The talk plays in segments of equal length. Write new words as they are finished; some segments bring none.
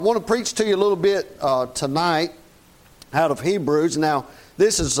I want to preach to you a little bit tonight out of Hebrews. Now,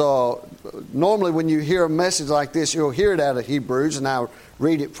 this is normally when you hear a message like this, you'll hear it out of Hebrews, and I'll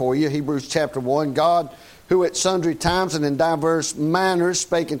read it for you. Hebrews chapter 1. God, who at sundry times and in diverse manners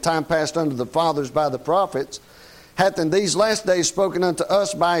spake in time past unto the fathers by the prophets, hath in these last days spoken unto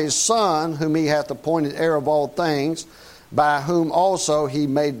us by His Son, whom He hath appointed heir of all things, by whom also He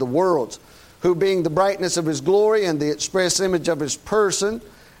made the worlds, who being the brightness of His glory and the express image of His person,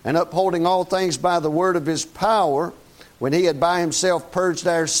 and upholding all things by the word of His power, when He had by Himself purged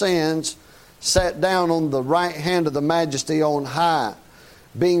our sins, sat down on the right hand of the Majesty on high,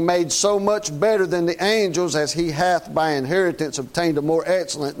 being made so much better than the angels, as He hath by inheritance obtained a more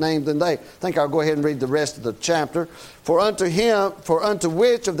excellent name than they. I think I'll go ahead and read the rest of the chapter. For unto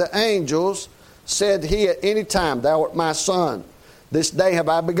which of the angels said He at any time, Thou art my Son, this day have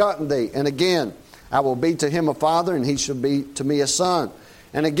I begotten thee. And again, I will be to him a father, and he shall be to me a son.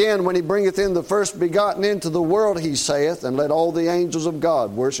 And again, when He bringeth in the first begotten into the world, He saith, And let all the angels of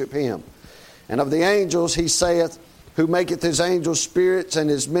God worship Him. And of the angels He saith, Who maketh His angels spirits, and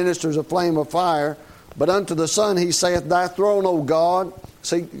His ministers a flame of fire. But unto the Son He saith, Thy throne, O God.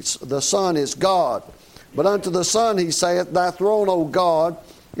 See, the Son is God. But unto the Son He saith, Thy throne, O God,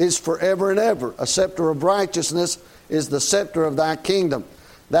 is forever and ever. A scepter of righteousness is the scepter of Thy kingdom.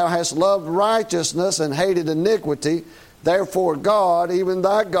 Thou hast loved righteousness and hated iniquity. Therefore God, even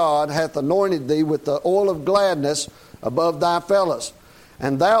Thy God, hath anointed Thee with the oil of gladness above Thy fellows.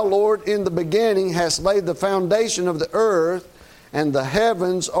 And Thou, Lord, in the beginning hast laid the foundation of the earth, and the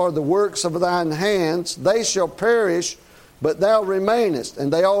heavens are the works of Thine hands. They shall perish, but Thou remainest,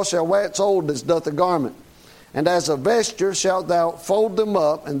 and they all shall wax old as doth a garment. And as a vesture shalt Thou fold them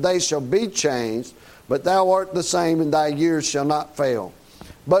up, and they shall be changed, but Thou art the same, and Thy years shall not fail.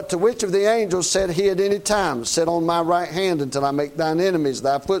 But to which of the angels said He at any time, Sit on my right hand until I make thine enemies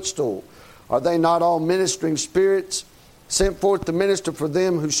thy footstool? Are they not all ministering spirits, sent forth to minister for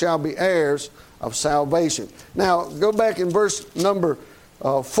them who shall be heirs of salvation? Now, go back in verse number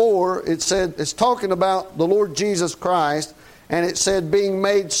 4. It said, it's talking about the Lord Jesus Christ, and it said, being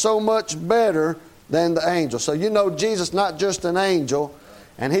made so much better than the angels. So you know Jesus not just an angel,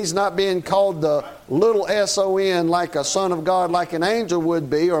 and He's not being called the little S-O-N like a Son of God, like an angel would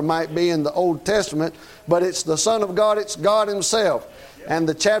be or might be in the Old Testament, but it's the Son of God, it's God Himself. And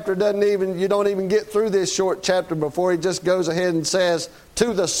the chapter you don't even get through this short chapter before He just goes ahead and says,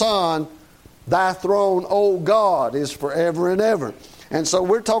 to the Son, Thy throne, O God, is forever and ever. And so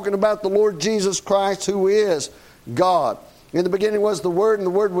we're talking about the Lord Jesus Christ, who is God. In the beginning was the Word, and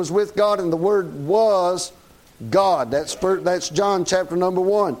the Word was with God, and the Word was God. That's John chapter number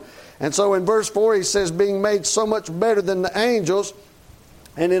 1. And so in verse 4 he says, being made so much better than the angels.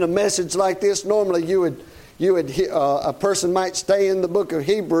 And in a message like this, normally a person might stay in the book of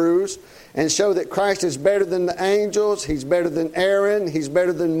Hebrews and show that Christ is better than the angels. He's better than Aaron. He's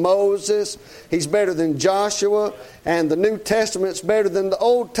better than Moses. He's better than Joshua. And the New Testament's better than the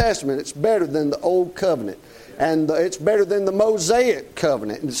Old Testament. It's better than the Old Covenant. And it's better than the Mosaic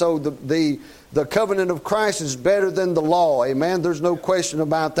covenant. And so the covenant of Christ is better than the law. Amen? There's no question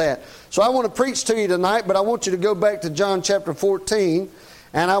about that. So I want to preach to you tonight, but I want you to go back to John chapter 14,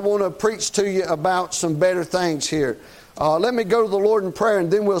 and I want to preach to you about some better things here. Let me go to the Lord in prayer, and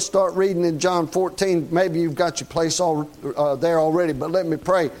then we'll start reading in John 14. Maybe you've got your place there already, but let me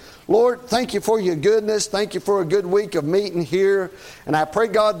pray. Lord, thank You for Your goodness. Thank You for a good week of meeting here. And I pray,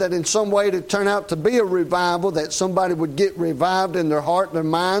 God, that in some way to turn out to be a revival, that somebody would get revived in their heart, their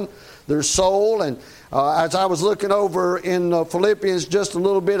mind, their soul. And as I was looking over in Philippians just a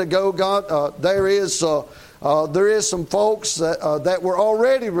little bit ago, God, there is some folks that were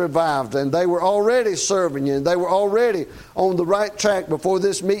already revived, and they were already serving You, and they were already on the right track before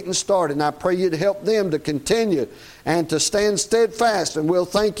this meeting started. And I pray You'd help them to continue and to stand steadfast. And we'll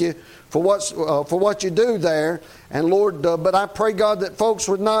thank You for what You do there. And Lord, but I pray, God, that folks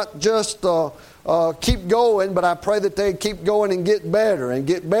would not just keep going, but I pray that they'd keep going and get better and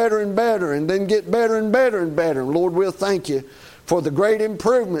better, and then get better and better and better. Lord, we'll thank You for the great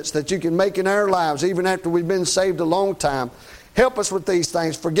improvements that You can make in our lives, even after we've been saved a long time. Help us with these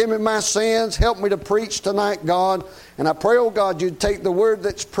things. Forgive me my sins. Help me to preach tonight, God. And I pray, oh God, You'd take the word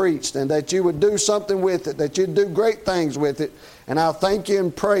that's preached, and that You would do something with it, that You'd do great things with it. And I'll thank You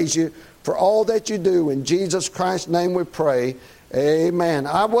and praise You for all that You do. In Jesus Christ's name we pray. Amen.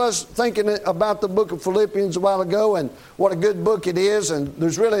 I was thinking about the book of Philippians a while ago and what a good book it is, and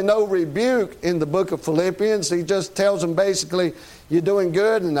there's really no rebuke in the book of Philippians. He just tells them basically, you're doing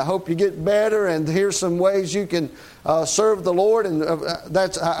good and I hope you get better, and here's some ways you can serve the Lord. And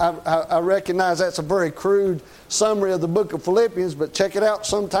I recognize that's a very crude summary of the book of Philippians, but check it out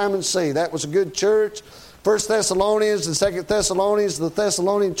sometime and see. That was a good church. 1 Thessalonians and 2 Thessalonians, the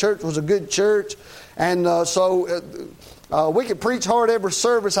Thessalonian church was a good church. And we could preach hard every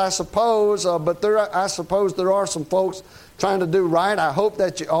service, I suppose, but I suppose there are some folks trying to do right. I hope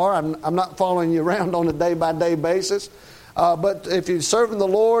that you are. I'm not following you around on a day-by-day basis. But if you're serving the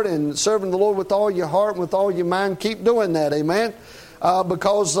Lord and serving the Lord with all your heart and with all your mind, keep doing that, amen?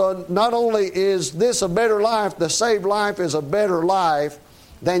 Because not only is this a better life, the saved life is a better life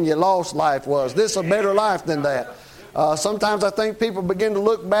than your lost life was. This is a better life than that. Sometimes I think people begin to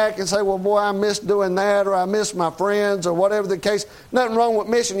look back and say, well, boy, I miss doing that, or I miss my friends, or whatever the case. Nothing wrong with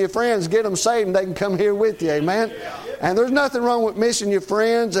missing your friends. Get them saved and they can come here with you, amen? And there's nothing wrong with missing your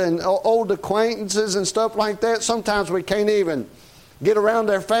friends and old acquaintances and stuff like that. Sometimes we can't even get around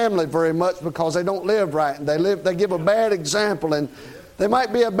their family very much because they don't live right, and they give a bad example, and they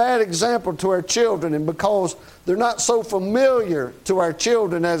might be a bad example to our children, and because they're not so familiar to our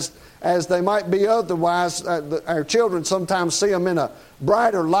children as they might be otherwise, our children sometimes see them in a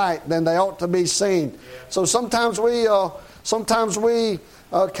brighter light than they ought to be seen. So sometimes we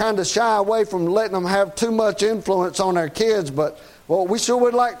kind of shy away from letting them have too much influence on our kids, but well, we sure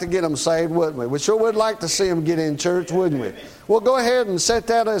would like to get them saved, wouldn't we? We sure would like to see them get in church, wouldn't we? Well, go ahead and set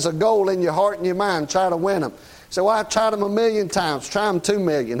that as a goal in your heart and your mind. Try to win them. So I tried them 1,000,000 times. Try them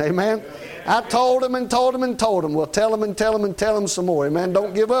 2,000,000. Amen? I told them and told them and told them. Well, tell them and tell them and tell them some more. Amen?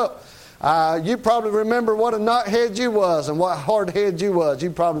 Don't give up. You probably remember what a knothead you was and what a hardhead you was.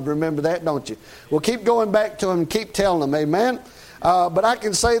 You probably remember that, don't you? Well, keep going back to them and keep telling them. Amen? But I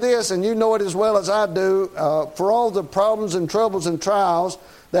can say this, and you know it as well as I do, for all the problems and troubles and trials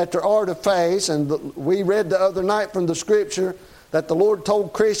that there are to face, and we read the other night from the Scripture that the Lord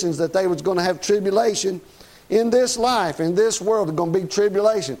told Christians that they was going to have tribulation. In this life, in this world, there's going to be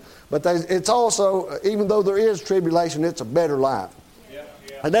tribulation. But it's also, even though there is tribulation, it's a better life.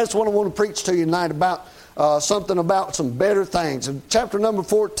 And that's what I want to preach to you tonight about, something about some better things. In chapter number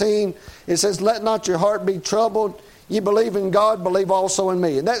 14, it says, let not your heart be troubled. You believe in God, believe also in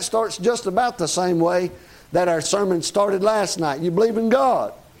me. And that starts just about the same way that our sermon started last night. You believe in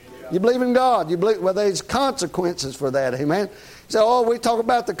God. You believe in God. You believe, well, there's consequences for that, amen? So, we talk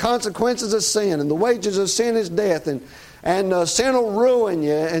about the consequences of sin, and the wages of sin is death, and sin will ruin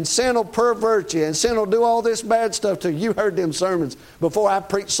you, and sin will pervert you, and sin will do all this bad stuff to you. You heard them sermons before. I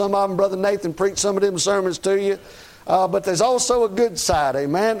preached some of them. Brother Nathan preached some of them sermons to you. But there's also a good side,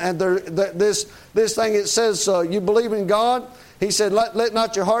 amen? And this thing, it says, you believe in God. He said, let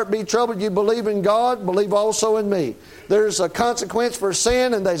not your heart be troubled. You believe in God, believe also in me. There's a consequence for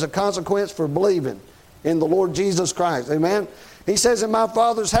sin, and there's a consequence for believing in the Lord Jesus Christ, amen? He says, in my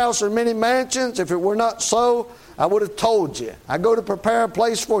Father's house are many mansions. If it were not so, I would have told you. I go to prepare a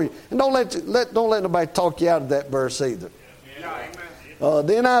place for you. And don't let nobody talk you out of that verse either.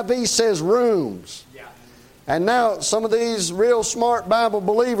 The NIV says rooms. And now some of these real smart Bible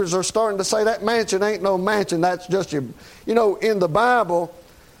believers are starting to say that mansion ain't no mansion. That's just your... You know, in the Bible,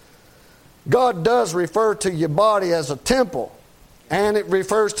 God does refer to your body as a temple. And it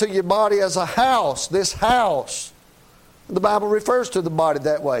refers to your body as a house. This house. The Bible refers to the body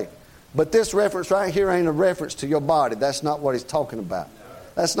that way. But this reference right here ain't a reference to your body. That's not what he's talking about.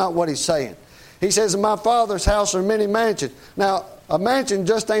 That's not what he's saying. He says, in my Father's house are many mansions. Now, a mansion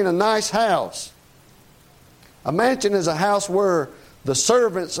just ain't a nice house. A mansion is a house where the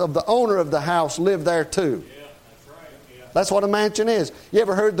servants of the owner of the house live there too. Yeah, that's right. Yeah. That's what a mansion is. You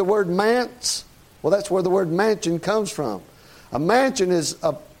ever heard the word manse? Well, that's where the word mansion comes from. A mansion is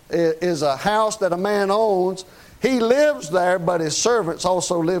a house that a man owns. He lives there, but his servants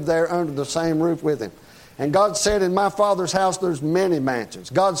also live there under the same roof with him. And God said, in my Father's house there's many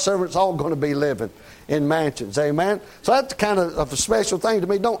mansions. God's servants all going to be living in mansions. Amen? So that's kind of a special thing to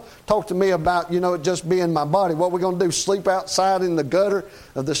me. Don't talk to me about, it just being my body. What we're going to do, sleep outside in the gutter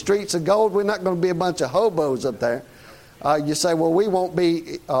of the streets of gold? We're not going to be a bunch of hobos up there. You say, well, we won't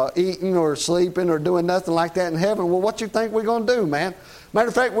be eating or sleeping or doing nothing like that in heaven. Well, what you think we're going to do, man? Matter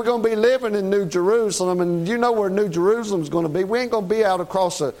of fact, we're going to be living in New Jerusalem, and you know where New Jerusalem's going to be. We ain't going to be out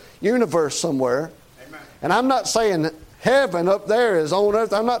across the universe somewhere. Amen. And I'm not saying heaven up there is on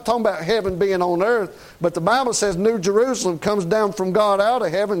earth. I'm not talking about heaven being on earth. But the Bible says New Jerusalem comes down from God out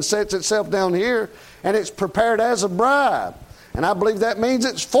of heaven, sets itself down here, and it's prepared as a bride. And I believe that means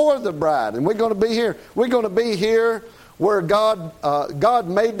it's for the bride. And we're going to be here. We're going to be here where God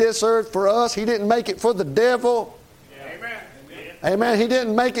made this earth for us. He didn't make it for the devil. Amen. Amen. He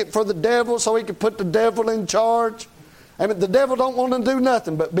didn't make it for the devil so he could put the devil in charge. Amen. The devil don't want to do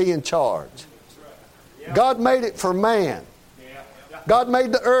nothing but be in charge. God made it for man. God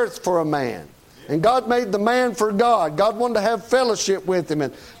made the earth for a man. And God made the man for God. God wanted to have fellowship with him.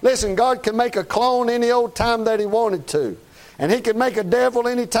 And listen, God can make a clone any old time that he wanted to. And he can make a devil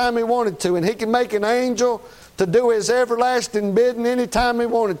any time he wanted to. And he can make an angel to do his everlasting bidding any time he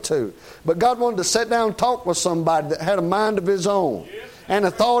wanted to. But God wanted to sit down and talk with somebody that had a mind of his own, and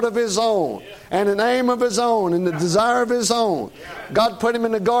a thought of his own, and an aim of his own, and the desire of his own. God put him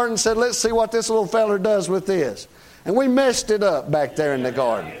in the garden and said, let's see what this little feller does with this. And we messed it up back there in the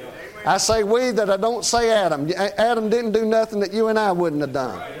garden. I say we, that I don't say Adam. Adam didn't do nothing that you and I wouldn't have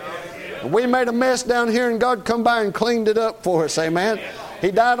done. And we made a mess down here, and God come by and cleaned it up for us, amen. He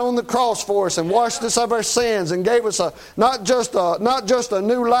died on the cross for us and washed us of our sins and gave us not just a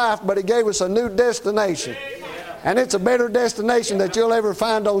new life, but He gave us a new destination. And it's a better destination that you'll ever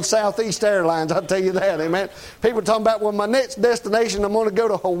find on Southeast Airlines, I'll tell you that, amen. People talking about, well, my next destination, I'm going to go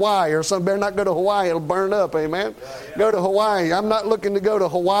to Hawaii or something. Better not go to Hawaii, it'll burn up, amen. Go to Hawaii. I'm not looking to go to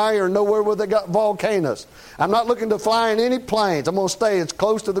Hawaii or nowhere where they got volcanoes. I'm not looking to fly in any planes. I'm going to stay as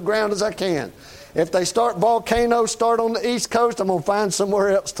close to the ground as I can. If they start volcanoes, start on the East Coast, I'm going to find somewhere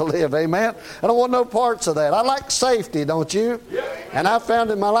else to live, amen. I don't want no parts of that. I like safety, don't you? And I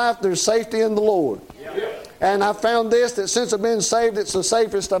found in my life there's safety in the Lord. And I found this, that since I've been saved, it's the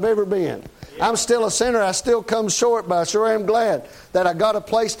safest I've ever been. I'm still a sinner. I still come short, but I sure am glad that I got a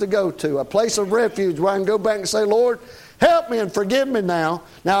place to go to, a place of refuge where I can go back and say, Lord, help me and forgive me now.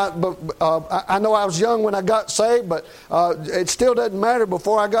 Now, I know I was young when I got saved, but it still doesn't matter.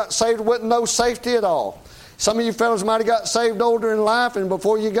 Before I got saved, there wasn't no safety at all. Some of you fellas might have got saved older in life, and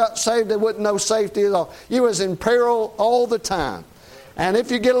before you got saved, there wasn't no safety at all. You was in peril all the time. And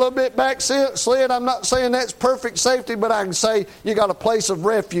if you get a little bit backslid, I'm not saying that's perfect safety, but I can say you got a place of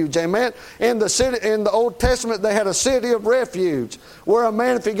refuge. Amen. In the Old Testament, they had a city of refuge where a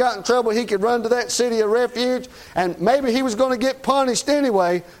man, if he got in trouble, he could run to that city of refuge. And maybe he was going to get punished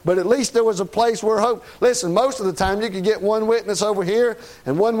anyway, but at least there was a place where hope. Listen, most of the time you could get one witness over here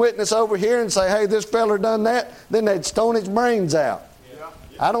and one witness over here and say, hey, this fella done that. Then they'd stone his brains out.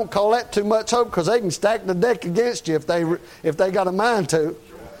 I don't call that too much hope, because they can stack the deck against you if they got a mind to.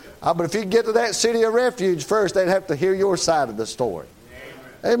 But if you get to that city of refuge first, they'd have to hear your side of the story.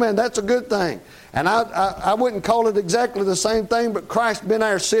 Amen. That's a good thing. And I wouldn't call it exactly the same thing, but Christ been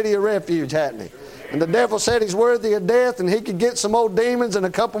our city of refuge, hadn't He? And the devil said he's worthy of death, and he could get some old demons and a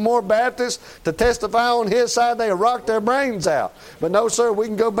couple more Baptists to testify on his side. They would rock their brains out. But no, sir, we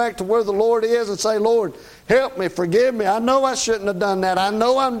can go back to where the Lord is and say, Lord, help me, forgive me. I know I shouldn't have done that. I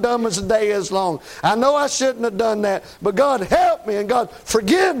know I'm dumb as the day is long. I know I shouldn't have done that. But God, help me, and God,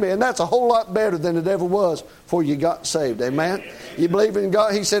 forgive me. And that's a whole lot better than it ever was before you got saved. Amen? You believe in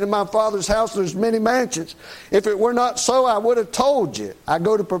God? He said, in my Father's house there's many mansions. If it were not so, I would have told you. I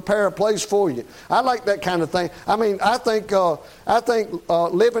go to prepare a place for you. I like that kind of thing. I mean, I think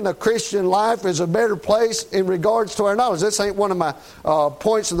living a Christian life is a better place in regards to our knowledge. This ain't one of my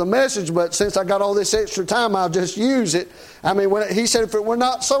points of the message, but since I got all this extra time, I'll just use it. I mean, he said, if it were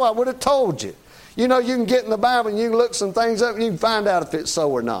not so, I would have told you. You know, you can get in the Bible and you can look some things up and you can find out if it's so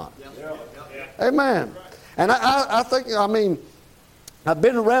or not. Amen. And I think, I mean, I've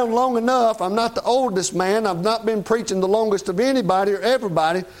been around long enough. I'm not the oldest man. I've not been preaching the longest of anybody or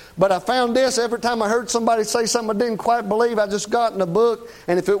everybody. But I found this every time I heard somebody say something I didn't quite believe. I just got in a book,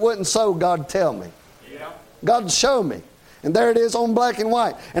 and if it wasn't so, God would tell me. God would show me. And there it is on black and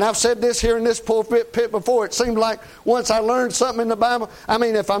white. And I've said this here in this pulpit before. It seemed like once I learned something in the Bible, I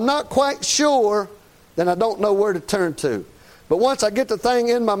mean, if I'm not quite sure, then I don't know where to turn to. But once I get the thing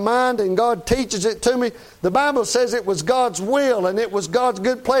in my mind and God teaches it to me, the Bible says it was God's will and it was God's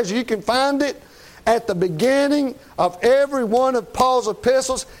good pleasure. You can find it at the beginning of every one of Paul's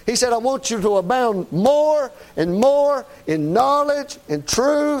epistles. He said, I want you to abound more and more in knowledge and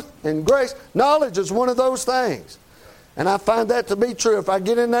truth and grace. Knowledge is one of those things. And I find that to be true. If I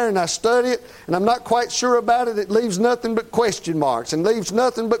get in there and I study it and I'm not quite sure about it, it leaves nothing but question marks and leaves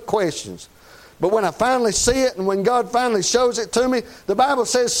nothing but questions. But when I finally see it and when God finally shows it to me, the Bible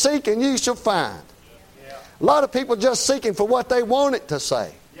says, seek and ye shall find. A lot of people just seeking for what they want it to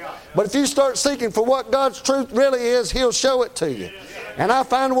say. But if you start seeking for what God's truth really is, He'll show it to you. And I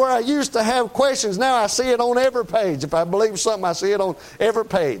find where I used to have questions, now I see it on every page. If I believe something, I see it on every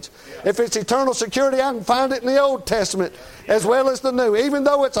page. If it's eternal security, I can find it in the Old Testament as well as the New. Even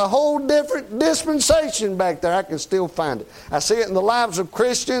though it's a whole different dispensation back there, I can still find it. I see it in the lives of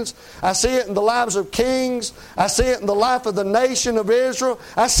Christians. I see it in the lives of kings. I see it in the life of the nation of Israel.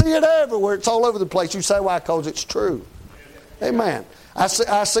 I see it everywhere. It's all over the place. You say, why? Because it's true. Amen. I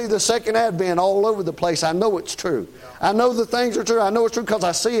see the second advent all over the place. I know it's true. I know the things are true. I know it's true because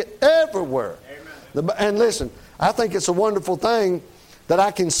I see it everywhere. And listen, I think it's a wonderful thing that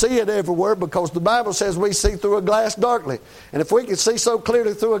I can see it everywhere because the Bible says we see through a glass darkly. And if we can see so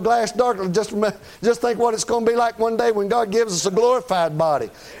clearly through a glass darkly, just think what it's going to be like one day when God gives us a glorified body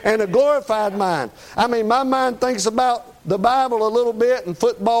and a glorified mind. I mean, my mind thinks about the Bible a little bit and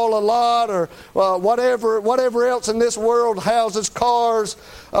football a lot or whatever else in this world, houses, cars,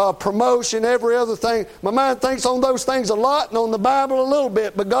 promotion, every other thing. My mind thinks on those things a lot and on the Bible a little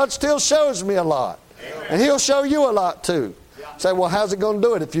bit, but God still shows me a lot. And He'll show you a lot too. Say, well, how's it going to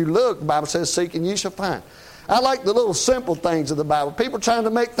do it? If you look, the Bible says, seek and you shall find. I like the little simple things of the Bible. People trying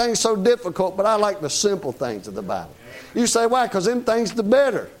to make things so difficult, but I like the simple things of the Bible. You say, why? Because them things the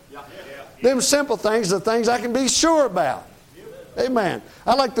better. Them simple things are the things I can be sure about. Amen.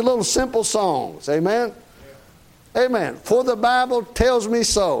 I like the little simple songs. Amen. Amen. For the Bible tells me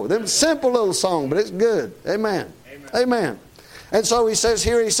so. Them simple little song, but it's good. Amen. Amen. And so he says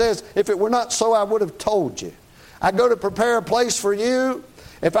here, if it were not so, I would have told you. I go to prepare a place for you.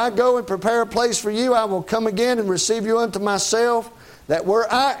 If I go and prepare a place for you, I will come again and receive you unto myself, that where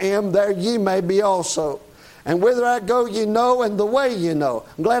I am, there ye may be also. And whither I go, ye know, and the way ye know.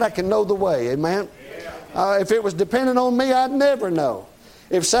 I'm glad I can know the way. Amen. If it was dependent on me, I'd never know.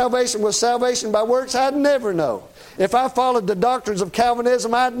 If salvation was salvation by works, I'd never know. If I followed the doctrines of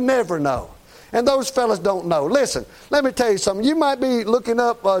Calvinism, I'd never know. And those fellas don't know. Listen, let me tell you something. You might be looking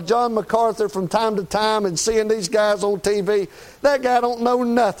up John MacArthur from time to time and seeing these guys on TV. That guy don't know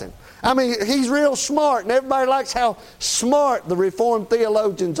nothing. I mean, he's real smart, and everybody likes how smart the Reformed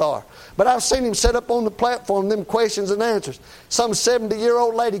theologians are. But I've seen him set up on the platform, them questions and answers. Some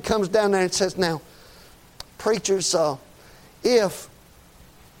 70-year-old lady comes down there and says, now, preachers, if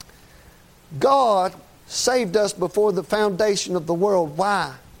God saved us before the foundation of the world,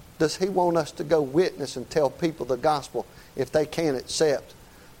 why does He want us to go witness and tell people the gospel if they can't accept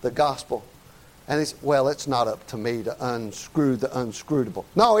the gospel? And it's, well, it's not up to me to unscrew the unscrutable.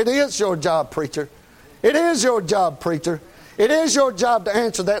 No, it is your job, preacher. It is your job, preacher. It is your job to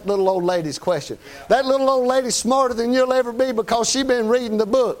answer that little old lady's question. That little old lady's smarter than you'll ever be because she's been reading the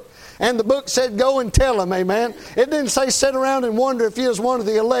book. And the book said, go and tell them, amen. It didn't say sit around and wonder if you was one of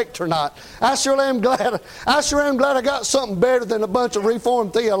the elect or not. I sure am glad I got something better than a bunch of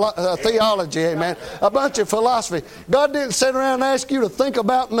Reformed theology, amen. A bunch of philosophy. God didn't sit around and ask you to think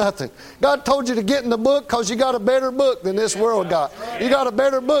about nothing. God told you to get in the book because you got a better book than this world got. You got a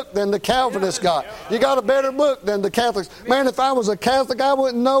better book than the Calvinists got. You got a better book than the Catholics. Man, if I was a Catholic, I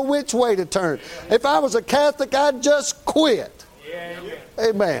wouldn't know which way to turn. If I was a Catholic, I'd just quit.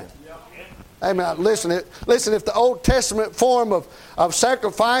 Amen. Amen. Listen, if the Old Testament form of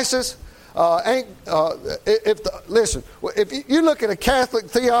sacrifices if you look at a Catholic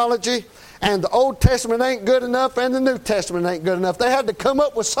theology and the Old Testament ain't good enough and the New Testament ain't good enough, they had to come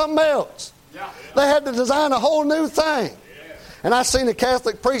up with something else. They had to design a whole new thing. And I seen a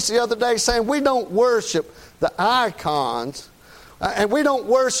Catholic priest the other day saying we don't worship the icons and we don't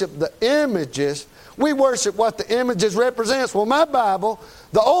worship the images. We worship what the images represents. Well, my Bible,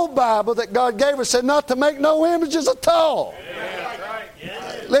 the old Bible that God gave us, said not to make no images at all.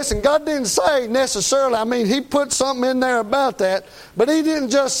 Listen, God didn't say necessarily, I mean, He put something in there about that, but He didn't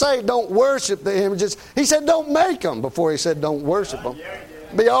just say don't worship the images. He said don't make them before He said don't worship them.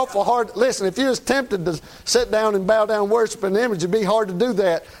 It'd be awful hard. Listen, if you was tempted to sit down and bow down and worship an image, it'd be hard to do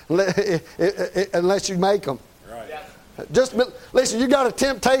that unless you make them. Just listen, you got a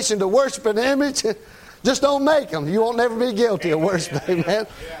temptation to worship an image, just don't make them. You won't never be guilty of worship. Amen.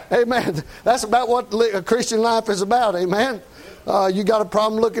 Amen. That's about what a Christian life is about. Amen. You got a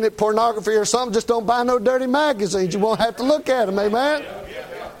problem looking at pornography or something, just don't buy no dirty magazines. You won't have to look at them. Amen.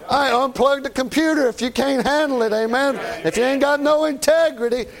 Unplug the computer if you can't handle it. Amen. If you ain't got no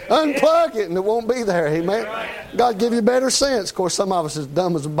integrity, unplug it and it won't be there. Amen. God give you better sense. Of course, some of us is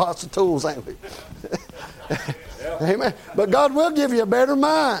dumb as a box of tools, ain't we? Amen. But God will give you a better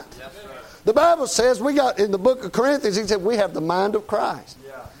mind. The Bible says we got in the book of Corinthians, He said we have the mind of Christ.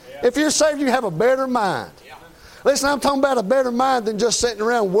 If you're saved, you have a better mind. Listen, I'm talking about a better mind than just sitting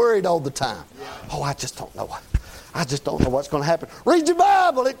around worried all the time. Oh, I just don't know. I just don't know what's going to happen. Read your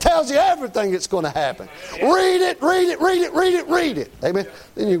Bible. It tells you everything that's going to happen. Read it, read it, read it, read it, read it. Amen.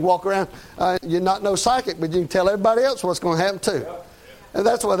 Then you walk around. You're not no psychic, but you can tell everybody else what's going to happen too. And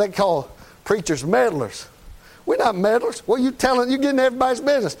that's what they call preachers meddlers. We're not meddlers. Well, you're getting everybody's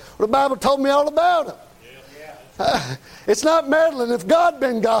business. Well, the Bible told me all about them. It's not meddling if God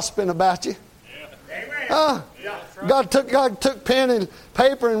been gossiping about you. God took pen and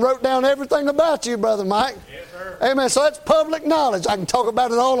paper and wrote down everything about you, Brother Mike. Yes, sir. Amen. So that's public knowledge. I can talk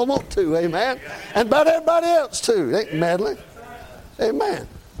about it all I want to. Amen. And about everybody else too. Ain't meddling. Amen.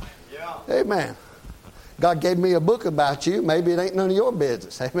 Amen. God gave me a book about you. Maybe it ain't none of your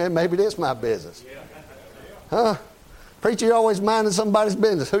business. Amen. Maybe it is my business. Preacher, you're always minding somebody's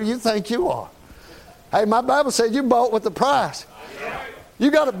business. Who you think you are? Hey, my Bible said you bought with the price. You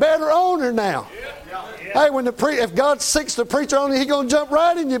got a better owner now. Hey, if God seeks the preacher on you, He's going to jump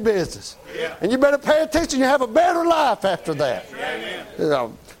right in your business. And you better pay attention. You have a better life after that.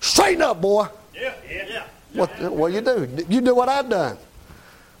 Straighten up, boy. What you do? You do what I've done.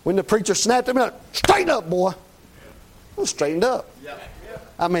 When the preacher snapped him out, straighten up, boy. Well, straightened up.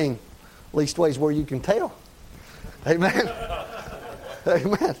 I mean, least ways where you can tell. Amen.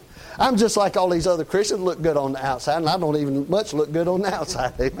 Amen. I'm just like all these other Christians, look good on the outside, and I don't even much look good on the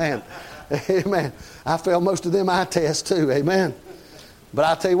outside. Amen. Amen. I fail most of them eye tests too. Amen. But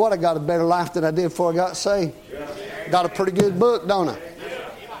I tell you what, I got a better life than I did before I got saved. Got a pretty good book, don't I?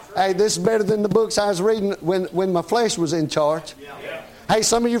 Hey, this is better than the books I was reading when my flesh was in charge. Hey,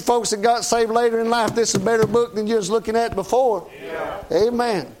 some of you folks that got saved later in life, this is a better book than you was looking at before.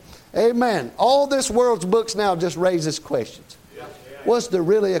 Amen. Amen. All this world's books now just raises questions. Was there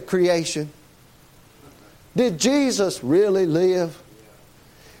really a creation? Did Jesus really live?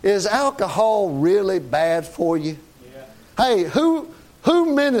 Is alcohol really bad for you? Hey, who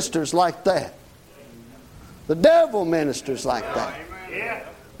ministers like that? The devil ministers like that.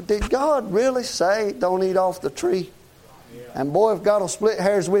 Did God really say don't eat off the tree? And boy, if God will split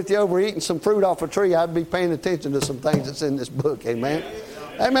hairs with you over eating some fruit off a tree, I'd be paying attention to some things that's in this book. Amen.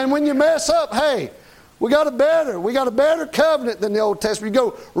 Amen. When you mess up, hey, we got a better covenant than the Old Testament. You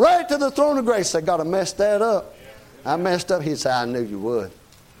go right to the throne of grace. Say, God, I messed that up. I messed up. He'd say, I knew you would.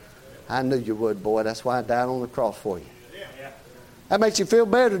 I knew you would, boy. That's why I died on the cross for you. That makes you feel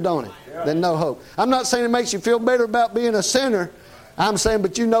better, don't it? Than no hope. I'm not saying it makes you feel better about being a sinner. I'm saying,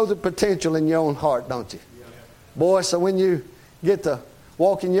 but you know the potential in your own heart, don't you? Boy, so when you get to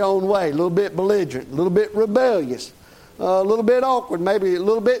walk in your own way, a little bit belligerent, a little bit rebellious, a little bit awkward, maybe a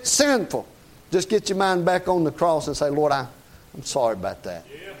little bit sinful, just get your mind back on the cross and say, Lord, I'm sorry about that.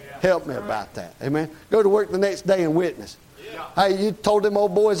 Help me about that. Amen. Go to work the next day and witness. Hey, you told them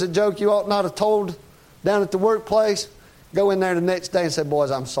old boys a joke you ought not have told down at the workplace. Go in there the next day and say,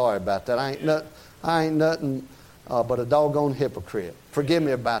 boys, I'm sorry about that. I ain't nothing but a doggone hypocrite. Forgive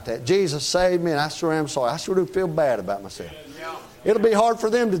me about that. Jesus saved me, and I sure am sorry. I sure do feel bad about myself. It'll be hard for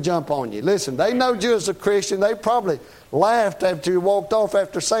them to jump on you. Listen, they know you as a Christian. They probably laughed after you walked off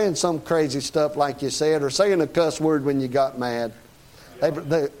after saying some crazy stuff like you said, or saying a cuss word when you got mad.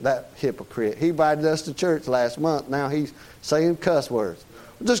 That hypocrite. He invited us to church last month. Now he's saying cuss words.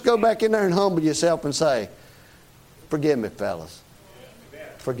 Just go back in there and humble yourself and say, forgive me, fellas.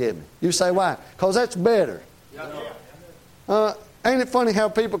 Forgive me. You say, why? Because that's better. Ain't it funny how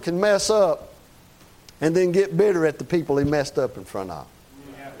people can mess up and then get bitter at the people he messed up in front of?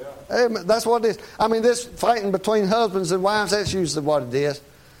 That's what it is. I mean, this fighting between husbands and wives, that's usually what it is.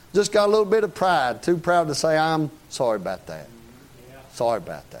 Just got a little bit of pride. Too proud to say, I'm sorry about that. Sorry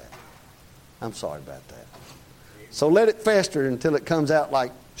about that. I'm sorry about that. So let it fester until it comes out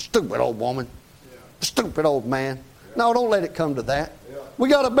like, stupid old woman. Stupid old man. No, don't let it come to that. We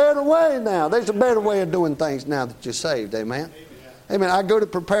got a better way now. There's a better way of doing things now that you're saved. Amen. Amen. I go to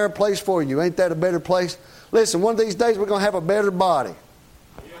prepare a place for you. Ain't that a better place? Listen, one of these days we're going to have a better body.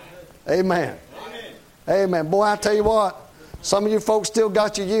 Amen. Amen. Boy, I tell you what. Some of you folks still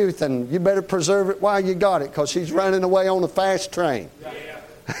got your youth, and you better preserve it while you got it, because she's running away on a fast train.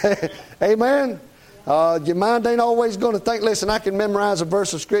 Amen. Your mind ain't always going to think, listen, I can memorize a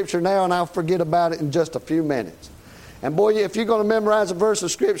verse of Scripture now, and I'll forget about it in just a few minutes. And boy, if you're going to memorize a verse of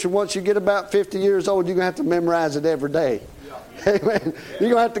Scripture, once you get about 50 years old, you're going to have to memorize it every day. Amen.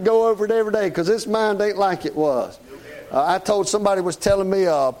 You're going to have to go over it every day, because this mind ain't like it was. I told somebody was telling me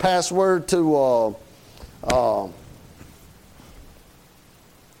a password to the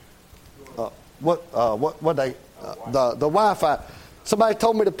Wi-Fi. Somebody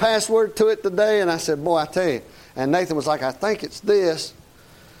told me the password to it today, and I said, boy, I tell you. And Nathan was like, I think it's this.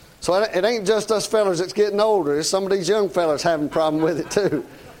 So it ain't just us fellas that's getting older. It's some of these young fellas having a problem with it too.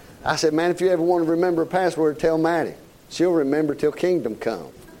 I said, man, if you ever want to remember a password, tell Maddie. She'll remember till kingdom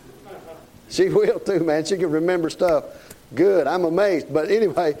come. She will too, man. She can remember stuff. Good. I'm amazed. But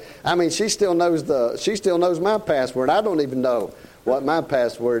anyway, I mean, she still knows my password. I don't even know what my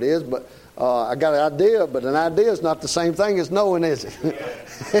password is, but I got an idea, but an idea is not the same thing as knowing, is it?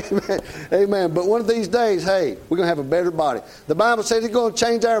 Amen. Amen. But one of these days, hey, we're going to have a better body. The Bible says it's going to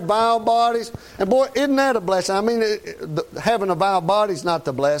change our vile bodies. And boy, isn't that a blessing? I mean, having a vile body is not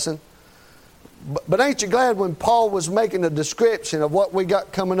the blessing. But ain't you glad when Paul was making a description of what we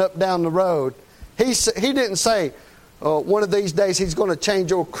got coming up down the road, he didn't say, one of these days he's going to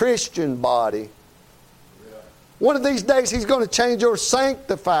change your Christian body. One of these days he's going to change your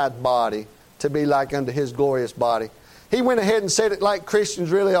sanctified body to be like unto his glorious body. He went ahead and said it like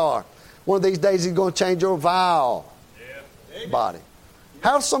Christians really are. One of these days he's going to change your vile body.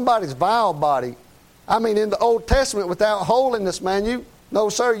 How's somebody's vile body? I mean, in the Old Testament, without holiness, man, no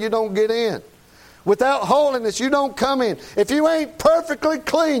sir, you don't get in. Without holiness, you don't come in. If you ain't perfectly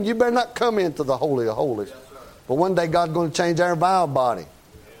clean, you better not come into the Holy of Holies. But one day God's going to change our vile body.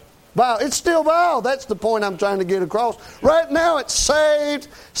 Vile. It's still vile. That's the point I'm trying to get across. Right now it's saved,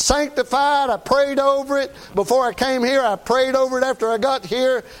 sanctified. I prayed over it. Before I came here, I prayed over it after I got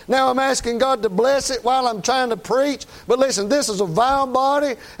here. Now I'm asking God to bless it while I'm trying to preach. But listen, this is a vile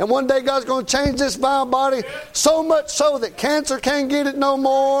body, and one day God's going to change this vile body so much so that cancer can't get it no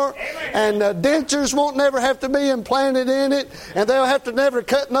more, and dentures won't never have to be implanted in it, and they'll have to never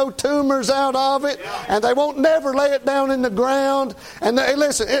cut no tumors out of it, and they won't never lay it down in the ground. And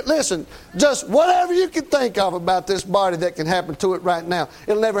listen, just whatever you can think of about this body that can happen to it right now.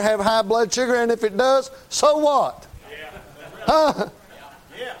 It'll never have high blood sugar, and if it does, so what?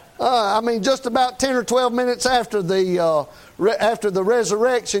 I mean, just about 10 or 12 minutes after the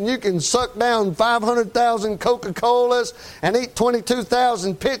resurrection, you can suck down 500,000 Coca-Colas and eat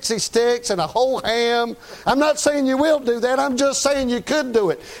 22,000 Pixie Sticks and a whole ham. I'm not saying you will do that. I'm just saying you could do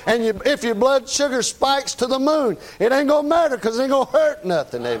it. And if your blood sugar spikes to the moon, it ain't going to matter because it ain't going to hurt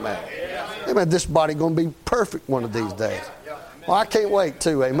nothing. Amen. Amen. This body going to be perfect one of these days. Well, I can't wait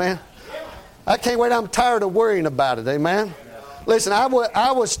too. Amen. I can't wait. I'm tired of worrying about it. Amen. Listen, I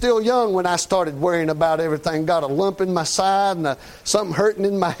was still young when I started worrying about everything. Got a lump in my side and something hurting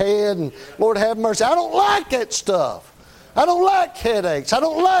in my head. And Lord have mercy, I don't like that stuff. I don't like headaches. I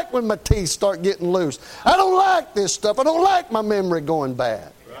don't like when my teeth start getting loose. I don't like this stuff. I don't like my memory going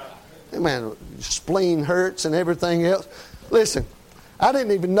bad. Man, spleen hurts and everything else. Listen, I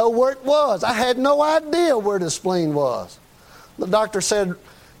didn't even know where it was. I had no idea where the spleen was. The doctor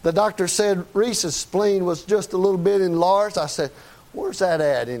said Reese's spleen was just a little bit enlarged. I said, where's that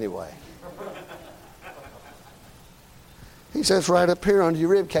at anyway? He says, right up here under your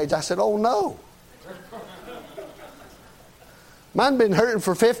rib cage. I said, oh no. Mine been hurting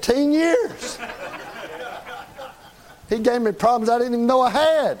for 15 years. He gave me problems I didn't even know I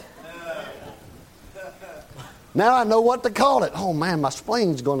had. Now I know what to call it. Oh man, my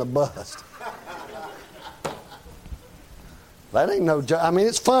spleen's going to bust. That ain't no joke. I mean,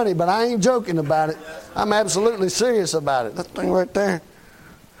 it's funny, but I ain't joking about it. I'm absolutely serious about it. That thing right there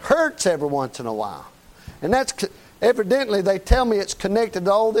hurts every once in a while. And that's evidently, they tell me it's connected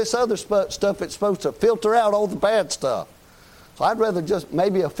to all this other stuff. It's supposed to filter out all the bad stuff. So I'd rather just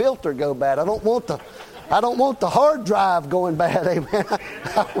maybe a filter go bad. I don't want the hard drive going bad. Amen.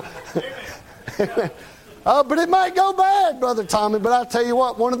 But it might go bad, Brother Tommy. But I tell you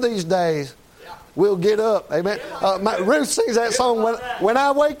what, one of these days, we'll get up. Amen. Ruth sings that song, when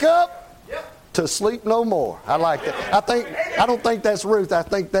I wake up, to sleep no more. I like that. I don't think that's Ruth. I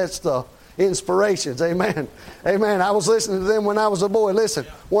think that's the Inspirations. Amen. Amen. I was listening to them when I was a boy. Listen,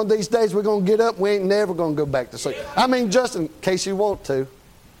 one of these days we're going to get up. We ain't never going to go back to sleep. I mean, just in case you want to.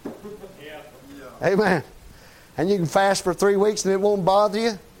 Amen. And you can fast for 3 weeks and it won't bother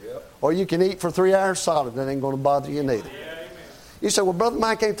you. Or you can eat for 3 hours solid. That ain't going to bother you neither. You say, well, Brother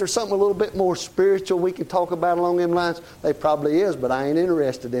Mike, ain't there something a little bit more spiritual we can talk about along them lines? There probably is, but I ain't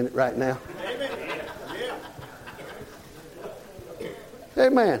interested in it right now.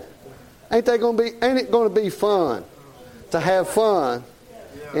 Amen. Ain't it going to be fun to have fun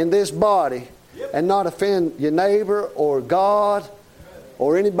in this body and not offend your neighbor or God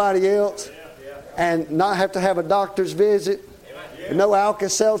or anybody else and not have to have a doctor's visit, no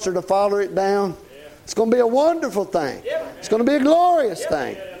Alka-Seltzer to follow it down? It's going to be a wonderful thing. It's going to be a glorious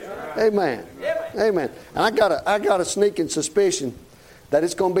thing. Amen. Amen. And I got a sneaking suspicion that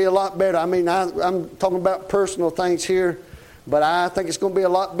it's going to be a lot better. I mean, I'm talking about personal things here, but I think it's going to be a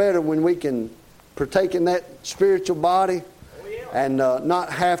lot better when we can partake in that spiritual body and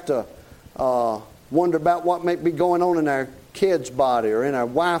not have to wonder about what may be going on in our kid's body or in our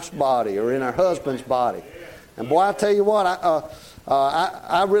wife's body or in our husband's body. And boy, I tell you what,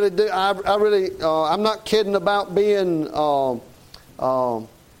 I really do. I'm not kidding about being a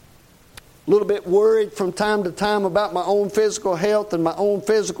little bit worried from time to time about my own physical health and my own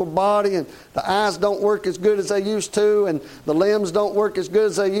physical body, and the eyes don't work as good as they used to, and the limbs don't work as good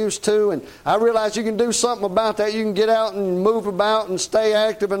as they used to. And I realize you can do something about that. You can get out and move about and stay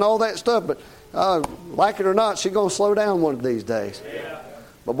active and all that stuff, but like it or not, she's going to slow down one of these days. Yeah.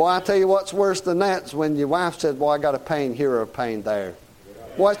 But boy, I tell you what's worse than that is when your wife says, boy, I got a pain here or a pain there.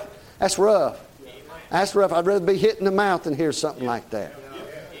 Boy, that's rough. That's rough. I'd rather be hit in the mouth than hear something like that.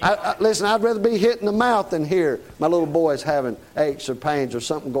 Listen, I'd rather be hit in the mouth than hear my little boy's having aches or pains or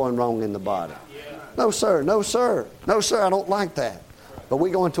something going wrong in the body. No, sir. No, sir. No, sir. I don't like that. But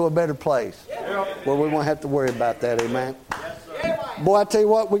we're going to a better place where we won't have to worry about that. Amen. Boy, I tell you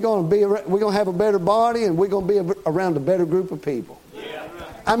what, we're going to have a better body, and we're going to be around a better group of people.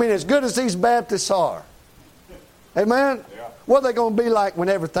 I mean, as good as these Baptists are, amen. What are they going to be like when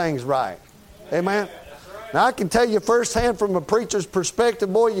everything's right? Amen. Now, I can tell you firsthand from a preacher's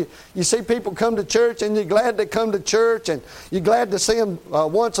perspective, boy, you see people come to church and you're glad they come to church, and you're glad to see them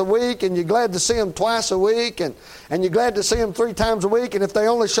once a week, and you're glad to see them twice a week, and you're glad to see them 3 times a week. And if they're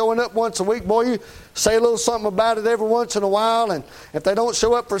only showing up once a week, boy, you say a little something about it every once in a while. And if they don't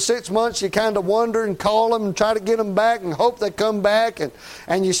show up for 6 months, you kind of wonder and call them and try to get them back and hope they come back.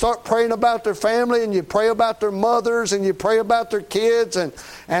 And you start praying about their family, and you pray about their mothers, and you pray about their kids.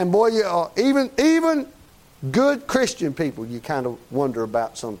 And boy, even good Christian people you kind of wonder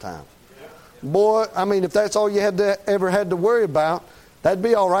about sometimes. Boy, I mean, if that's all you ever had to worry about, that'd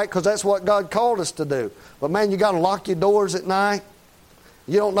be all right, because that's what God called us to do. But man, you got to lock your doors at night.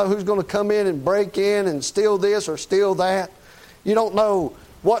 You don't know who's going to come in and break in and steal this or steal that. You don't know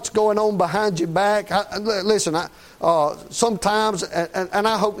what's going on behind your back. Listen, sometimes, and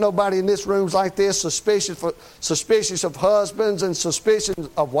I hope nobody in this room's like this, suspicious of husbands and suspicious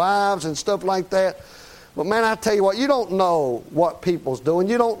of wives and stuff like that. But man, I tell you what, you don't know what people's doing.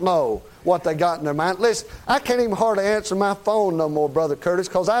 You don't know what they got in their mind. Listen, I can't even hardly answer my phone no more, Brother Curtis,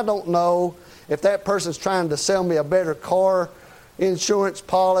 because I don't know if that person's trying to sell me a better car insurance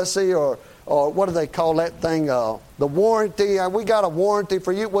policy or what do they call that thing? The warranty. We got a warranty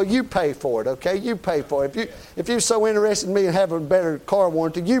for you. Well, you pay for it, okay? You pay for it. If you're so interested in me having a better car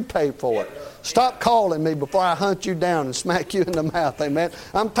warranty, you pay for it. Stop calling me before I hunt you down and smack you in the mouth, amen?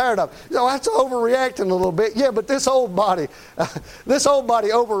 I'm tired of it. That's overreacting a little bit. Yeah, but this old body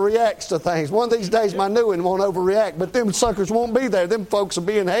overreacts to things. One of these days my new one won't overreact, but them suckers won't be there. Them folks will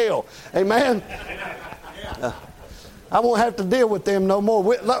be in hell, amen? I won't have to deal with them no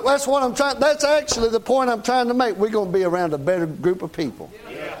more. That's what I'm trying. That's actually the point I'm trying to make. We're going to be around a better group of people.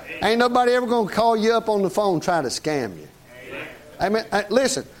 Ain't nobody ever going to call you up on the phone trying to scam you. Amen.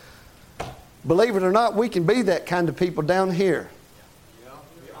 Listen, believe it or not, we can be that kind of people down here.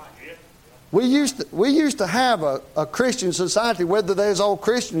 We used to have a Christian society. Whether there's all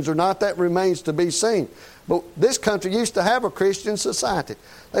Christians or not, that remains to be seen. But this country used to have a Christian society.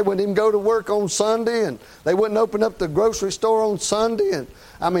 They wouldn't even go to work on Sunday, and they wouldn't open up the grocery store on Sunday. And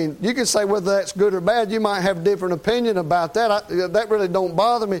I mean, you can say whether that's good or bad. You might have a different opinion about that. That really don't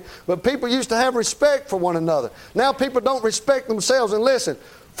bother me. But people used to have respect for one another. Now people don't respect themselves. And listen,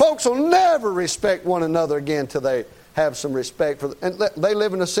 folks will never respect one another again till they have some respect for them. And they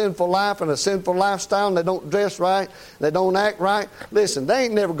live in a sinful life and a sinful lifestyle, and they don't dress right, they don't act right. Listen, they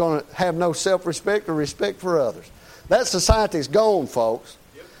ain't never going to have no self-respect or respect for others. That society's gone, folks.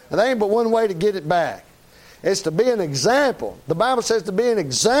 And there ain't but one way to get it back. It's to be an example. The Bible says to be an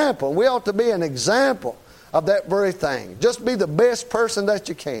example. We ought to be an example of that very thing. Just be the best person that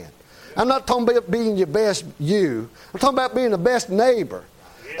you can. I'm not talking about being your best you. I'm talking about being the best neighbor.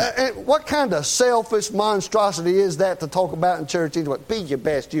 What kind of selfish monstrosity is that to talk about in church? Be your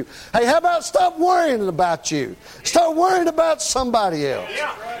best you. Hey, how about stop worrying about you? Start worrying about somebody else.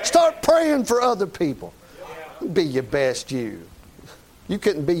 Start praying for other people. Be your best you. You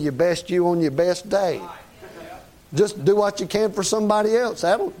couldn't be your best you on your best day. Just do what you can for somebody else.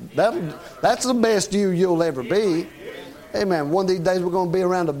 That's the best you'll ever be. Amen. One of these days we're going to be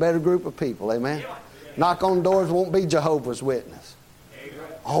around a better group of people. Amen. Knock on doors, won't be Jehovah's Witness.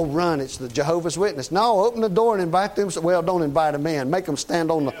 Oh, run, it's the Jehovah's Witness. No, open the door and invite them. Well, don't invite them in. Make them stand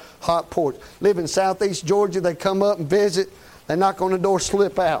on the hot porch. Live in southeast Georgia. They come up and visit. They knock on the door,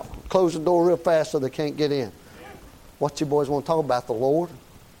 slip out. Close the door real fast so they can't get in. What you boys want to talk about? The Lord?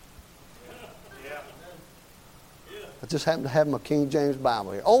 I just happen to have my King James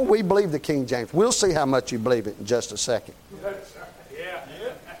Bible here. Oh, we believe the King James. We'll see how much you believe it in just a second.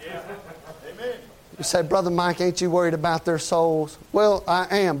 You say, Brother Mike, ain't you worried about their souls? Well,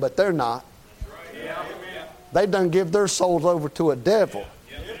 I am, but they're not. They done give their souls over to a devil.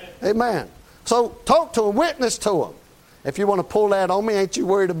 Amen. So talk to them, witness to them. If you want to pull that on me, ain't you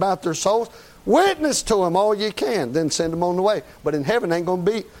worried about their souls? Witness to them all you can, then send them on the way. But in heaven ain't going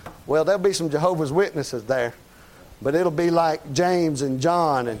to be, well, there'll be some Jehovah's Witnesses there. But it'll be like James and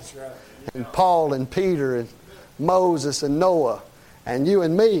John and Paul and Peter and Moses and Noah and you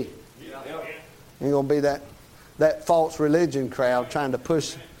and me. Ain't going to be that false religion crowd trying to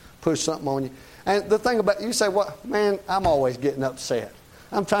push something on you. And the thing about, you say, well, man, I'm always getting upset.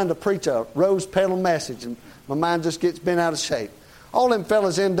 I'm trying to preach a rose petal message and my mind just gets bent out of shape. All them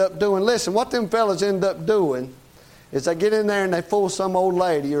fellas end up doing, listen, what them fellas end up doing is they get in there and they fool some old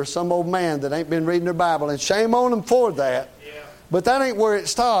lady or some old man that ain't been reading their Bible, and shame on them for that. Yeah. But that ain't where it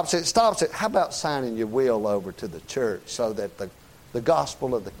stops. It stops at, how about signing your will over to the church so that the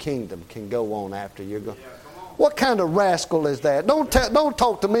gospel of the kingdom can go on after you're gone? What kind of rascal is that? Don't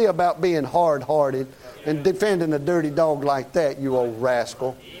talk to me about being hard-hearted and defending a dirty dog like that, you old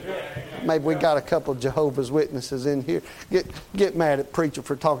rascal. Maybe we got a couple of Jehovah's Witnesses in here. Get mad at preacher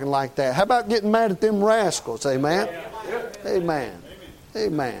for talking like that. How about getting mad at them rascals? Amen? Amen.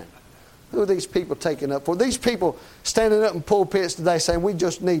 Amen. Who are these people taking up for? These people standing up in pulpits today saying we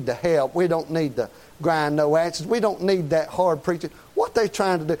just need the help. We don't need the grind no axes. We don't need that hard preaching. What they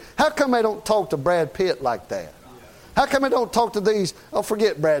trying to do? How come they don't talk to Brad Pitt like that? How come they don't talk to these,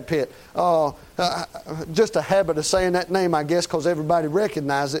 forget Brad Pitt. Just a habit of saying that name, I guess, because everybody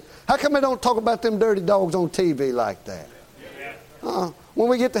recognizes it. How come they don't talk about them dirty dogs on TV like that? When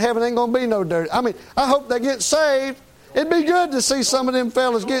we get to heaven, ain't going to be no dirty. I mean, I hope they get saved. It'd be good to see some of them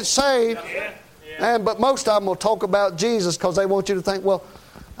fellas get saved. But most of them will talk about Jesus because they want you to think, well,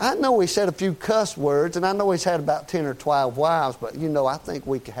 I know he said a few cuss words, and I know he's had about 10 or 12 wives, but, I think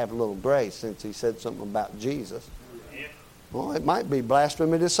we could have a little grace since he said something about Jesus. Well, it might be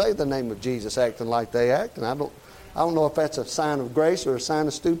blasphemy to say the name of Jesus acting like they act, and I don't know if that's a sign of grace or a sign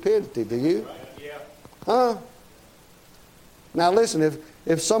of stupidity. Do you? Huh? Now listen,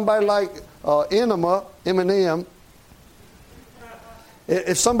 if somebody like Eminem,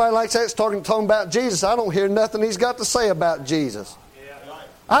 if somebody like that's talking about Jesus, I don't hear nothing he's got to say about Jesus.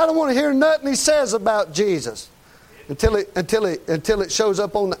 I don't want to hear nothing he says about Jesus until it shows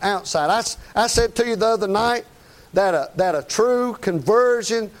up on the outside. I said to you the other night that a true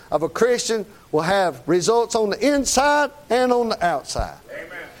conversion of a Christian will have results on the inside and on the outside. Amen.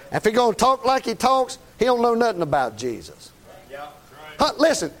 If he's going to talk like he talks, he don't know nothing about Jesus. Yeah, right.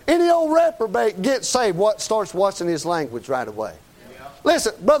 Listen, any old reprobate gets saved, starts watching his language right away. Yeah.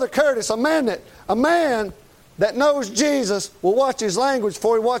 Listen, Brother Curtis, a man that knows Jesus will watch his language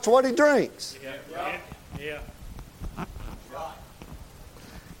before he watches what he drinks. Yeah.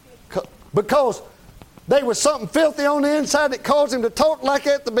 Because there was something filthy on the inside that caused him to talk like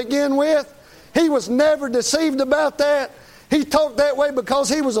that to begin with. He was never deceived about that. He talked that way because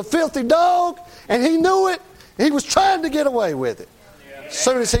he was a filthy dog, and he knew it. He was trying to get away with it. As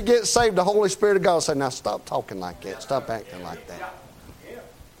soon as he gets saved, the Holy Spirit of God will say, now stop talking like that. Stop acting like that.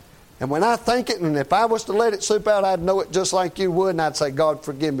 And when I think it, and if I was to let it slip out, I'd know it just like you would, and I'd say, God,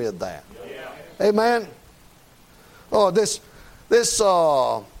 forgive me of that. Amen? Oh, this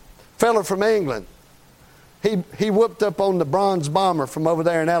fella from England, He whooped up on the bronze bomber from over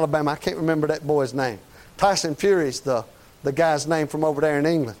there in Alabama. I can't remember that boy's name. Tyson Fury's the guy's name from over there in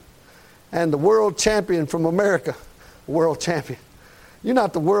England. And the world champion from America, world champion. You're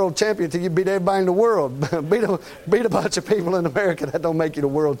not the world champion until you beat everybody in the world. beat a bunch of people in America, that don't make you the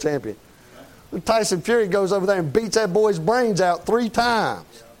world champion. Tyson Fury goes over there and beats that boy's brains out 3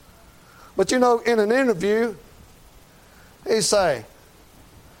 times. But in an interview, he say,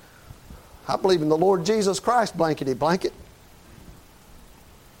 I believe in the Lord Jesus Christ, blankety blanket.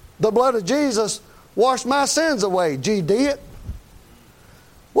 The blood of Jesus washed my sins away. G did.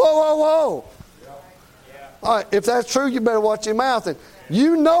 Whoa. All right, if that's true, you better watch your mouth. And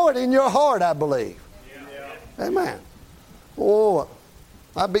you know it in your heart, I believe. Amen. Oh,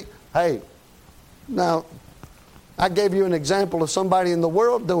 hey, now, I gave you an example of somebody in the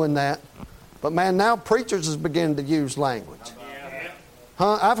world doing that. But man, now preachers is beginning to use language.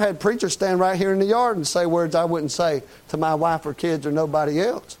 I've had preachers stand right here in the yard and say words I wouldn't say to my wife or kids or nobody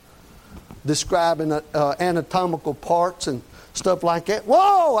else. Describing anatomical parts and stuff like that.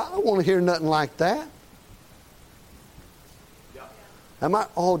 Whoa, I don't want to hear nothing like that.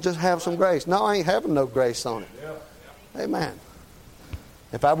 Just have some grace. No, I ain't having no grace on it. Amen.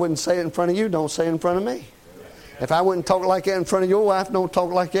 If I wouldn't say it in front of you, don't say it in front of me. If I wouldn't talk like that in front of your wife, don't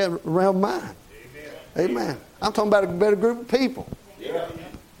talk like that around mine. Amen. I'm talking about a better group of people.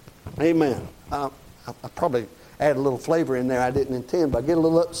 Amen. I probably add a little flavor in there I didn't intend, but I get a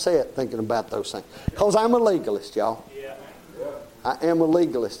little upset thinking about those things. Because I'm a legalist, y'all. I am a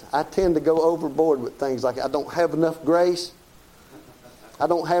legalist. I tend to go overboard with things like I don't have enough grace. I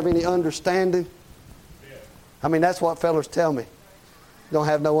don't have any understanding. I mean, that's what fellas tell me. You don't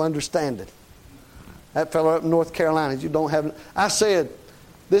have no understanding. That fella up in North Carolina, you don't have... I said,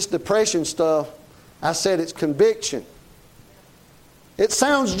 this depression stuff, I said it's conviction. It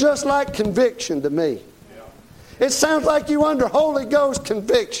sounds just like conviction to me. It sounds like you under Holy Ghost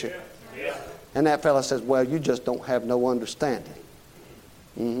conviction. And that fella says, well, you just don't have no understanding.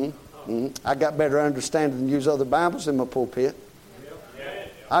 I got better understanding than use other Bibles in my pulpit.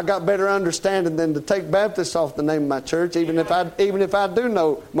 I got better understanding than to take Baptists off the name of my church, even if I do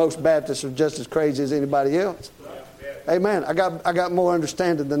know most Baptists are just as crazy as anybody else. Amen. I got more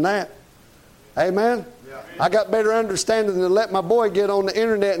understanding than that. Amen. I got better understanding than to let my boy get on the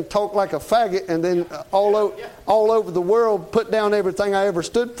internet and talk like a faggot and then all over the world put down everything I ever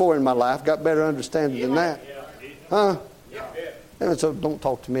stood for in my life. Got better understanding than that. Huh? And so don't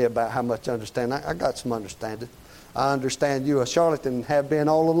talk to me about how much I understand. I got some understanding. I understand you a charlatan and have been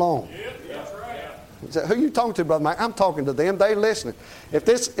all along. So who you talking to, Brother Mike? I'm talking to them. They listening. If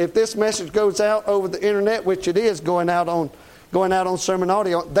this message goes out over the internet, which it is going out on sermon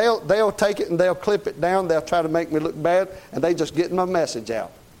audio, they'll take it and they'll clip it down. They'll try to make me look bad, and they just getting my message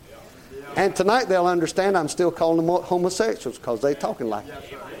out. And tonight they'll understand I'm still calling them homosexuals because they talking like that.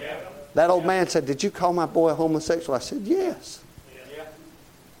 That old man said, "Did you call my boy a homosexual?" I said, "Yes."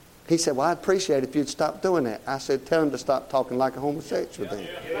 He said, "Well, I'd appreciate it if you'd stop doing that." I said, "Tell him to stop talking like a homosexual then."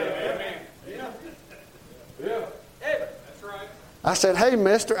 I said, "Hey,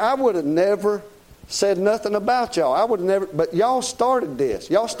 mister, I would have never said nothing about y'all. I would have never, but y'all started this.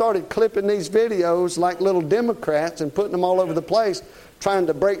 Y'all started clipping these videos like little Democrats and putting them all over the place, trying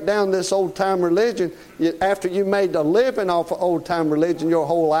to break down this old-time religion. After you made a living off of old-time religion your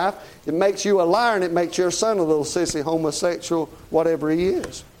whole life, it makes you a liar and it makes your son a little sissy homosexual, whatever he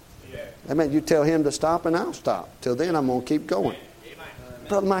is." Amen. You tell him to stop and I'll stop. Till then, I'm going to keep going.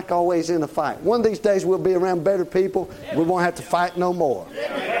 Brother Mike always in a fight. One of these days we'll be around better people. We won't have to fight no more.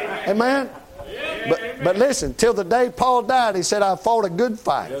 Amen. But listen, till the day Paul died, he said, "I fought a good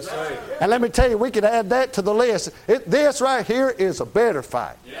fight." Yes, and let me tell you, we could add that to the list. This right here is a better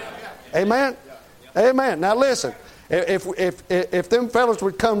fight. Amen? Amen. Now listen, if them fellas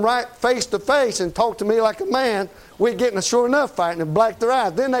would come right face to face and talk to me like a man, we'd get in a sure enough fight and black their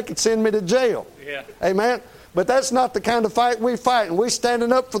eyes. Then they could send me to jail. Amen? But that's not the kind of fight we fight. And we're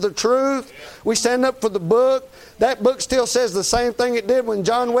standing up for the truth. We stand up for the book. That book still says the same thing it did when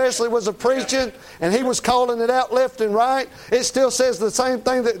John Wesley was a preaching and he was calling it out left and right. It still says the same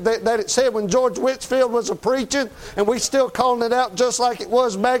thing that it said when George Whitefield was a preaching, and we still calling it out just like it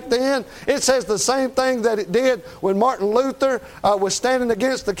was back then. It says the same thing that it did when Martin Luther was standing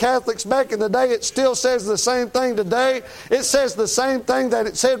against the Catholics back in the day. It still says the same thing today. It says the same thing that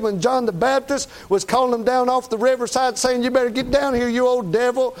it said when John the Baptist was calling them down off the riverside saying, "You better get down here, you old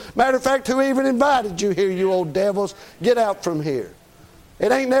devil." Matter of fact, who even invited you here, you old devils? Get out from here.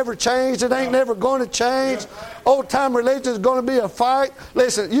 It ain't never changed. It ain't never going to change. Old-time religion is going to be a fight.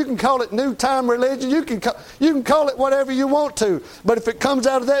 Listen, you can call it new-time religion. You can call it whatever you want to. But if it comes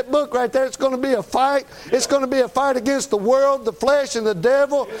out of that book right there, it's going to be a fight. It's going to be a fight against the world, the flesh, and the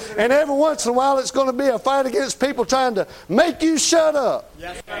devil. And every once in a while, it's going to be a fight against people trying to make you shut up.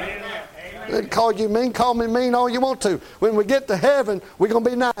 They call you mean, call me mean all you want to. When we get to heaven, we're going to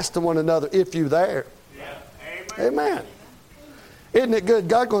be nice to one another if you're there. Amen. Isn't it good?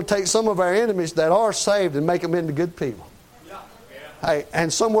 God's going to take some of our enemies that are saved and make them into good people. Hey,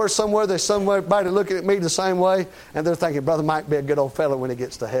 and somewhere there's somebody looking at me the same way, and they're thinking, "Brother Mike be a good old fellow when he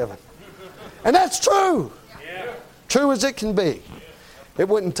gets to heaven." And that's true. True as it can be. It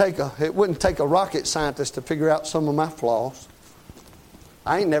wouldn't take a rocket scientist to figure out some of my flaws.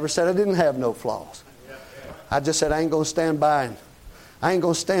 I ain't never said I didn't have no flaws. I just said I ain't going to stand by. I ain't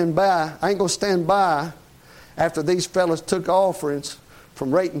going to stand by after these fellas took offerings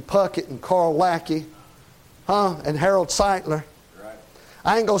from Rayton Puckett and Carl Lackey, and Harold Seitler.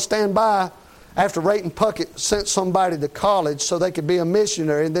 I ain't going to stand by after Rayton Puckett sent somebody to college so they could be a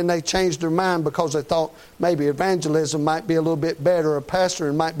missionary, and then they changed their mind because they thought maybe evangelism might be a little bit better, or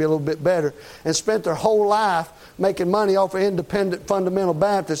pastoring might be a little bit better, and spent their whole life making money off of independent fundamental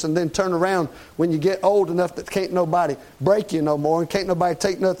Baptists, and then turn around when you get old enough that can't nobody break you no more and can't nobody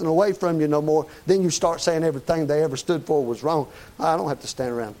take nothing away from you no more, then you start saying everything they ever stood for was wrong. I don't have to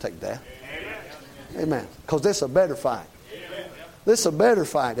stand around and take that. Amen. Because this is a better fight. This is a better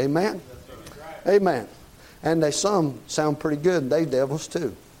fight. Amen. Amen. And some sound pretty good. They devils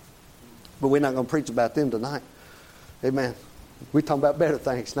too. But we're not going to preach about them tonight. Amen. We're talking about better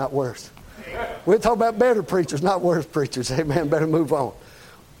things, not worse. We're talking about better preachers, not worse preachers. Amen. Better move on.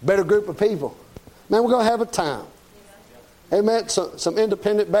 Better group of people. Man, we're going to have a time. Amen. Some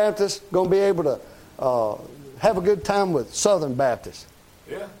independent Baptists going to be able to have a good time with Southern Baptists.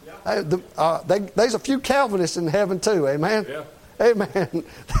 Yeah. There's a few Calvinists in heaven too. Amen. Yeah. Amen.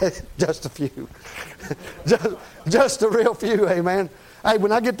 Just a few. just a real few. Amen. Hey,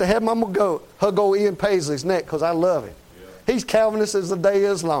 when I get to heaven, I'm going to go hug old Ian Paisley's neck because I love him. Yeah. He's Calvinist as the day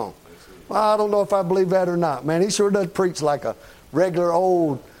is long. Well, I don't know if I believe that or not, man. He sure does preach like a regular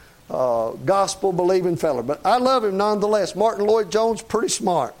old gospel-believing fella. But I love him nonetheless. Martin Lloyd-Jones, pretty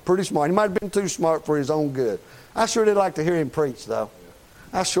smart. He might have been too smart for his own good. I sure did like to hear him preach, though.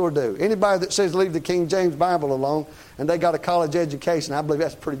 I sure do. Anybody that says leave the King James Bible alone and they got a college education, I believe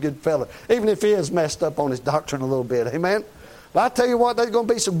that's a pretty good fella, even if he is messed up on his doctrine a little bit. Amen? But I tell you what, there's going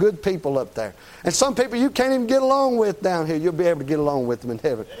to be some good people up there. And some people you can't even get along with down here, you'll be able to get along with them in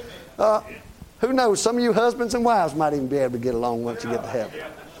heaven. Who knows? Some of you husbands and wives might even be able to get along once you get to heaven.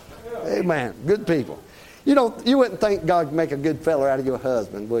 Amen. Good people. You wouldn't think God could make a good fella out of your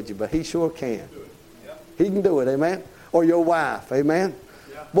husband, would you? But he sure can. He can do it, amen? Or your wife, amen?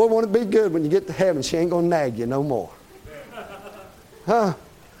 Boy, won't it be good when you get to heaven, she ain't going to nag you no more. Huh?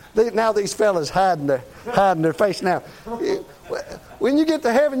 Now these fellas hiding their face now. When you get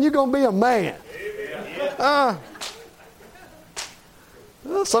to heaven, you're going to be a man.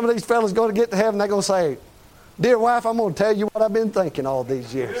 Well, some of these fellas going to get to heaven, they're going to say, dear wife, I'm going to tell you what I've been thinking all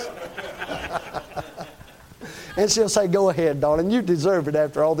these years. And she'll say, go ahead, darling. You deserve it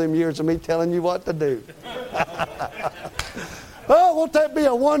after all them years of me telling you what to do. Oh, won't that be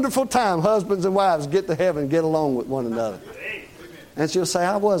a wonderful time? Husbands and wives get to heaven and get along with one another. And she'll say,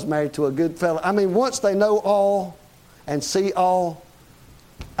 I was married to a good fella. I mean, once they know all and see all,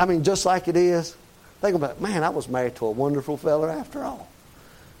 I mean, just like it is, they go back, man, I was married to a wonderful fella after all.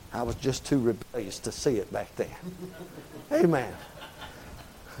 I was just too rebellious to see it back then. Amen.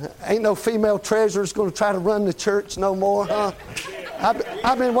 Ain't no female treasurers going to try to run the church no more, huh?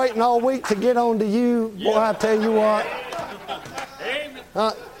 I've been waiting all week to get on to you. Boy, I tell you what.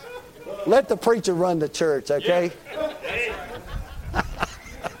 Let the preacher run the church, okay?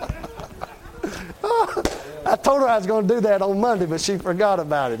 I told her I was going to do that on Monday, but she forgot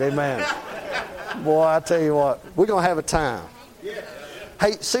about it. Amen. Boy, I tell you what, we're going to have a time.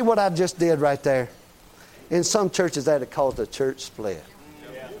 Hey, see what I just did right there? In some churches, that'd cause a church split.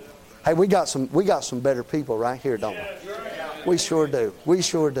 Hey, we got some better people right here, don't we? We sure do. We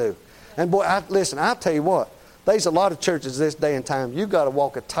sure do. And boy, listen, I'll tell you what. There's a lot of churches this day and time. You've got to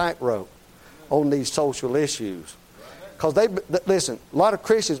walk a tightrope on these social issues. Because listen, a lot of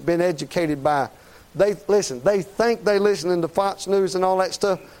Christians been educated by, they think they listening to Fox News and all that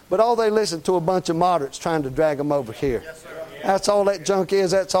stuff, but all they listen to a bunch of moderates trying to drag them over here. That's all that junk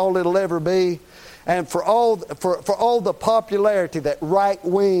is. That's all it'll ever be. And for all the popularity that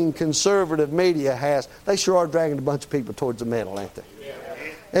right-wing conservative media has, they sure are dragging a bunch of people towards the middle, ain't they?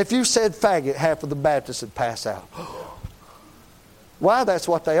 If you said faggot, half of the Baptists would pass out. Why? That's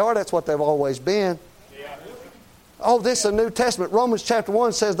what they are. That's what they've always been. Oh, this is the New Testament. Romans chapter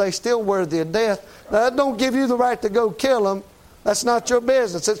 1 says they still worthy of death. Now, that don't give you the right to go kill them. That's not your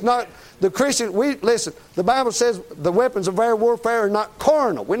business. It's not the Christian. Listen, the Bible says the weapons of our warfare are not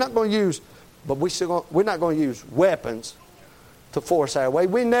carnal. We're not going to use, but we're not going to use weapons to force our way.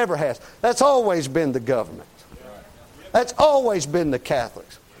 We never have. That's always been the government. That's always been the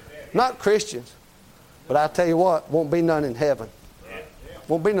Catholics. Not Christians. But I tell you what, won't be none in heaven.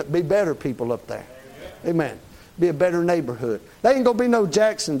 Won't be better people up there. Amen. Be a better neighborhood. There ain't going to be no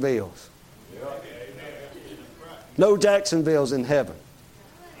Jacksonvilles. No Jacksonvilles in heaven.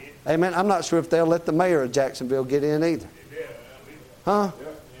 Amen. I'm not sure if they'll let the mayor of Jacksonville get in either. Huh?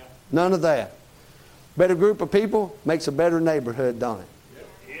 None of that. Better group of people makes a better neighborhood, don't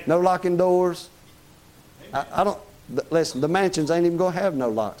it? No locking doors. I don't. Listen, the mansions ain't even going to have no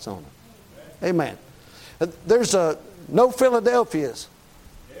locks on them. Amen. There's no Philadelphias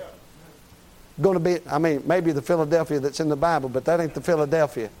going to be, I mean, maybe the Philadelphia that's in the Bible, but that ain't the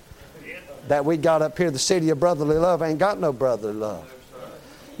Philadelphia that we got up here. The city of brotherly love ain't got no brotherly love.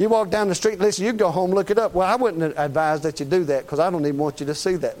 You walk down the street, listen, you go home, look it up. Well, I wouldn't advise that you do that because I don't even want you to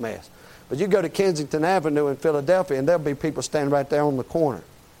see that mess. But you go to Kensington Avenue in Philadelphia and there'll be people standing right there on the corner.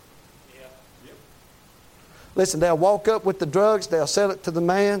 Listen, they'll walk up with the drugs. They'll sell it to the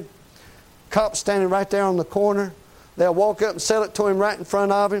man. Cops standing right there on the corner. They'll walk up and sell it to him right in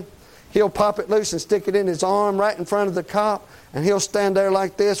front of him. He'll pop it loose and stick it in his arm right in front of the cop, and he'll stand there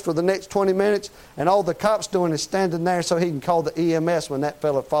like this for the next 20 minutes, and all the cop's doing is standing there so he can call the EMS when that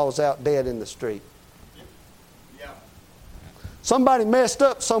fella falls out dead in the street. Somebody messed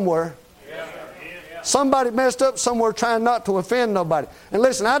up somewhere. Somebody messed up somewhere trying not to offend nobody. And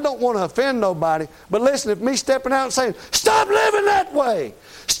listen, I don't want to offend nobody, but listen, if me stepping out and saying, stop living that way,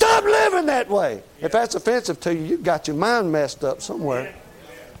 stop living that way, if that's offensive to you, you've got your mind messed up somewhere.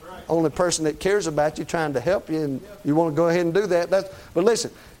 Only person that cares about you trying to help you, and you want to go ahead and do that. But listen,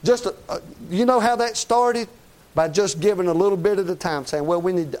 you know how that started? By just giving a little bit at a time, saying, well,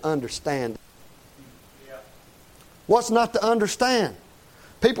 we need to understand. What's not to understand?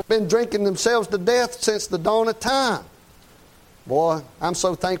 People have been drinking themselves to death since the dawn of time. Boy, I'm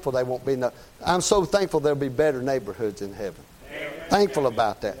so thankful they won't be. I'm so thankful there'll be better neighborhoods in heaven. Amen. Thankful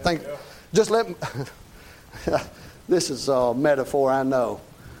about that. This is a metaphor, I know.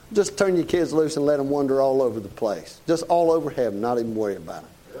 Just turn your kids loose and let them wander all over the place. Just all over heaven, not even worry about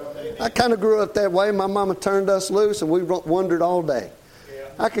it. I kind of grew up that way. My mama turned us loose and we wandered all day.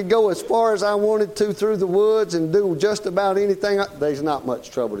 I could go as far as I wanted to through the woods and do just about anything. There's not much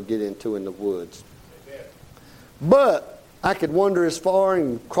trouble to get into in the woods. But I could wander as far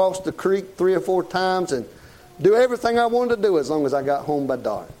and cross the creek 3 or 4 times and do everything I wanted to do as long as I got home by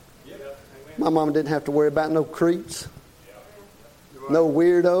dark. My mama didn't have to worry about no creeps, no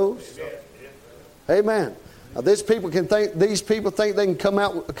weirdos. Amen. Now, these people think they can come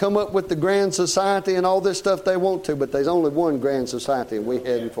up with the grand society and all this stuff they want to, but there's only one grand society, and we're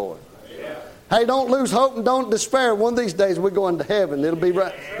heading for it. Yeah. Hey, don't lose hope and don't despair. One of these days we're going to heaven. It'll be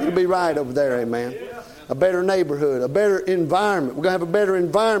right. It'll be right over there, amen. A better neighborhood, a better environment. We're going to have a better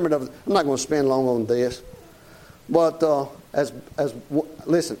environment. I'm not going to spend long on this, but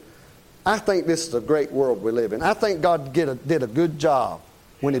listen, I think this is a great world we live in. I think God did a good job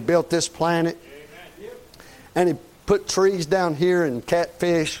when He built this planet. And He put trees down here and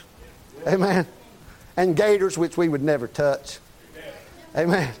catfish. Amen. And gators, which we would never touch.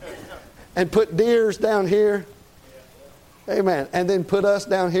 Amen. And put deers down here. Amen. And then put us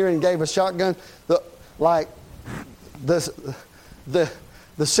down here and gave us shotguns. The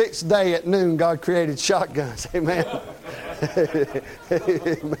 6th day at noon, God created shotguns. Amen.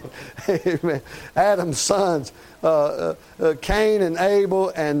 Amen. Amen. Adam's sons, Cain and Abel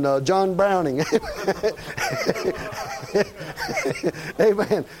and John Browning.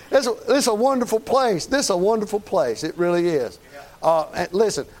 Amen. This is a wonderful place. This is a wonderful place. It really is.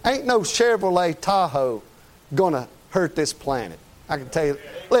 Listen, ain't no Chevrolet Tahoe going to hurt this planet. I can tell you.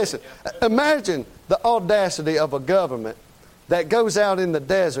 Listen, imagine the audacity of a government that goes out in the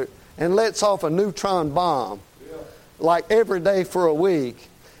desert and lets off a neutron bomb like every day for a week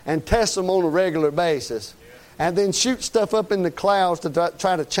and tests them on a regular basis and then shoots stuff up in the clouds to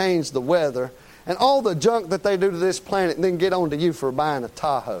try to change the weather and all the junk that they do to this planet and then get on to you for buying a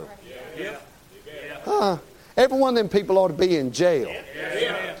Tahoe. Every one of them people ought to be in jail.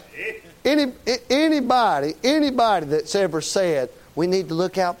 Anybody that's ever said we need to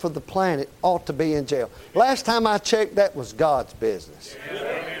look out for the planet ought to be in jail. Last time I checked, that was God's business.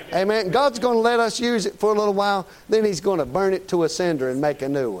 Amen. God's going to let us use it for a little while, then He's going to burn it to a cinder and make a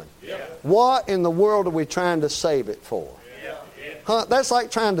new one. What in the world are we trying to save it for? That's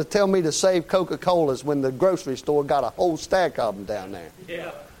like trying to tell me to save Coca-Colas when the grocery store got a whole stack of them down there.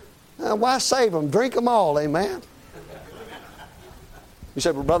 Why save them? Drink them all, amen. You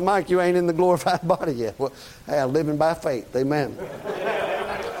said, well, Brother Mike, you ain't in the glorified body yet. Well, hey, I'm living by faith. Amen.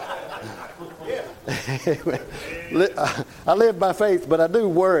 I live by faith, but I do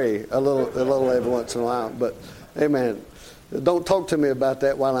worry a little every once in a while. But, amen. Don't talk to me about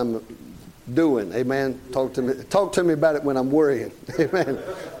that while I'm doing. Amen. Talk to me about it when I'm worrying. Amen.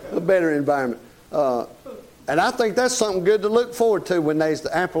 A better environment. And I think that's something good to look forward to when there's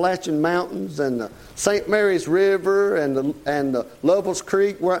the Appalachian Mountains and the St. Mary's River and the Lovell's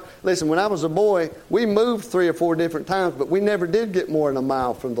Creek. Listen, when I was a boy, we moved 3 or 4 different times, but we never did get more than a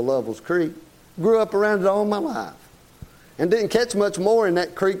mile from the Lovell's Creek. Grew up around it all my life. And didn't catch much more in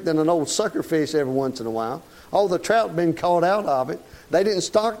that creek than an old sucker fish every once in a while. All the trout had been caught out of it. They didn't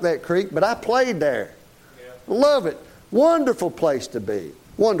stock that creek, but I played there. Love it. Wonderful place to be.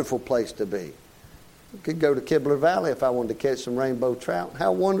 Wonderful place to be. I could go to Kibler Valley if I wanted to catch some rainbow trout.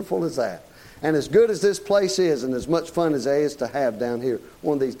 How wonderful is that? And as good as this place is and as much fun as there is to have down here,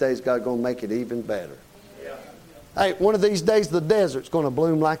 one of these days God's going to make it even better. Hey, one of these days the desert's going to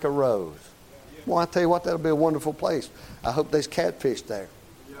bloom like a rose. Well, I tell you what, that'll be a wonderful place. I hope there's catfish there.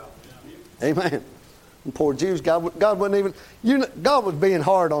 Amen. And poor Jews, God wasn't even, God was being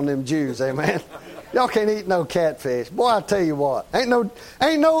hard on them Jews, amen. Y'all can't eat no catfish. Boy, I tell you what, ain't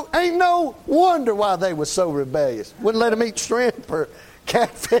no wonder why they was so rebellious. Wouldn't let them eat shrimp or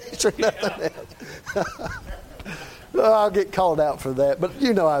catfish or nothing else. Well, I'll get called out for that, but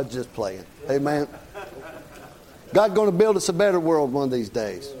I was just playing. Amen. God's going to build us a better world one of these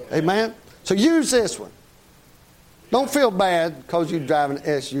days. Amen. So use this one. Don't feel bad because you're driving an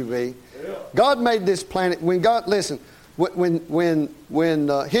SUV. God made this planet. When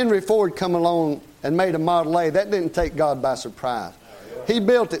Henry Ford come along and made a Model A, that didn't take God by surprise. He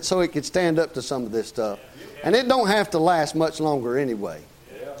built it so it could stand up to some of this stuff. And it don't have to last much longer anyway.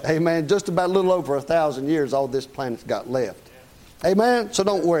 Amen. Just about a little over 1,000 years, all this planet's got left. Amen. So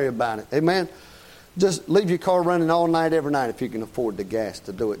don't worry about it. Amen. Just leave your car running all night, every night, if you can afford the gas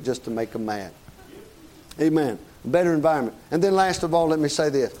to do it, just to make them mad. Amen. Better environment. And then last of all, let me say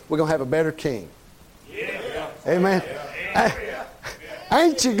this. We're going to have a better king. Amen.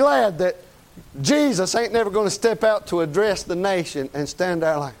 Ain't you glad that Jesus ain't never going to step out to address the nation and stand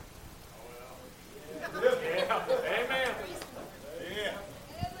there like,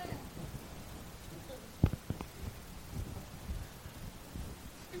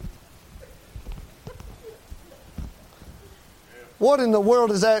 what in the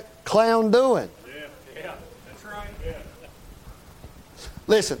world is that clown doing? Yeah, that's right. Yeah.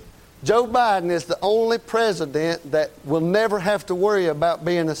 Listen, Joe Biden is the only president that will never have to worry about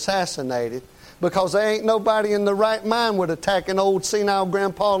being assassinated because there ain't nobody in the right mind would attack an old senile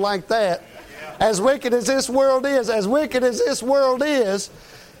grandpa like that. As wicked as this world is,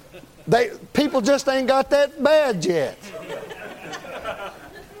 people just ain't got that bad yet.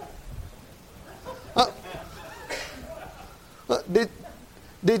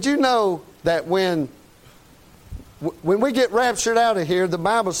 Did you know that when we get raptured out of here, the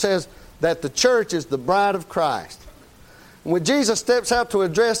Bible says that the church is the bride of Christ. And when Jesus steps out to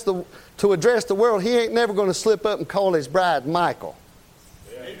address the world, he ain't never going to slip up and call his bride Michael.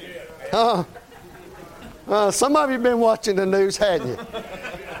 Some of you have been watching the news, hadn't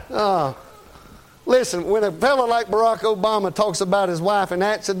you? Listen, when a fellow like Barack Obama talks about his wife and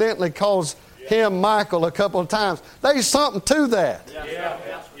accidentally calls him Michael a couple of times, there's something to that. Yeah.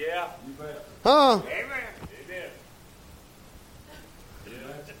 Huh? Amen.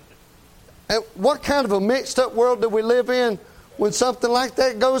 And what kind of a mixed up world do we live in when something like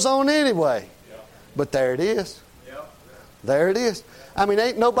that goes on anyway? But there it is. There it is. I mean,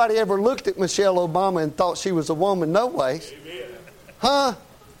 ain't nobody ever looked at Michelle Obama and thought she was a woman, no ways. Huh?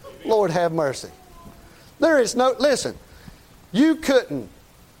 Lord have mercy. There is no, listen, you couldn't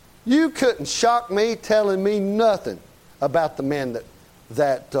shock me telling me nothing about the men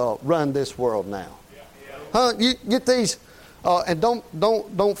that run this world now. Huh? You get these, and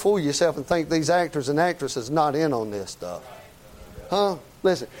don't fool yourself and think these actors and actresses not in on this stuff. Huh?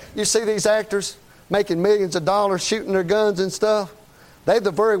 Listen, you see these actors making millions of dollars shooting their guns and stuff. They're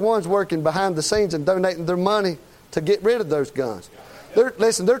the very ones working behind the scenes and donating their money to get rid of those guns.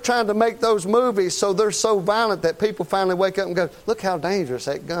 They're trying to make those movies so they're so violent that people finally wake up and go, look how dangerous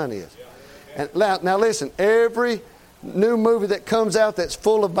that gun is. And now listen, every new movie that comes out that's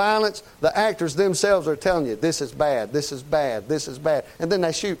full of violence, the actors themselves are telling you, this is bad, this is bad, this is bad. And then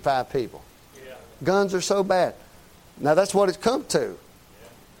they shoot 5 people. Guns are so bad. Now that's what it's come to.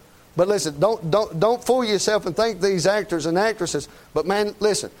 But listen, don't fool yourself and think these actors and actresses. But man,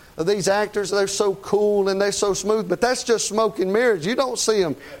 listen, these actors, they're so cool and they're so smooth. But that's just smoke and mirrors. You don't see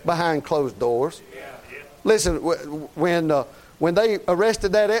them behind closed doors. Listen, when they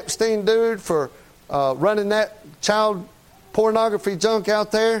arrested that Epstein dude for running that child pornography junk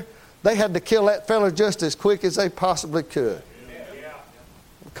out there, they had to kill that fella just as quick as they possibly could.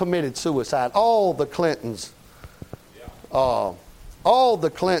 Committed suicide. All the Clintons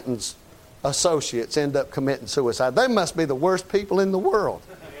associates end up committing suicide. They must be the worst people in the world.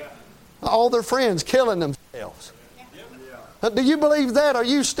 All their friends killing themselves. Do you believe that? Are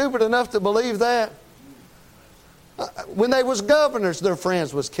you stupid enough to believe that? When they was governors, their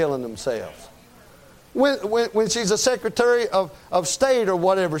friends was killing themselves. When she's a secretary of state or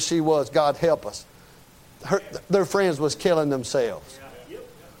whatever she was, God help us, their friends was killing themselves.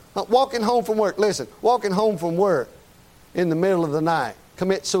 Walking home from work, listen, walking home from work in the middle of the night,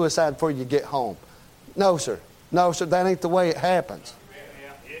 commit suicide before you get home. No, sir. No, sir, that ain't the way it happens.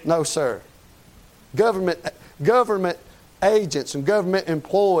 No, sir. Government agents and government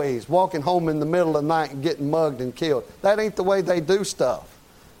employees walking home in the middle of the night and getting mugged and killed. That ain't the way they do stuff.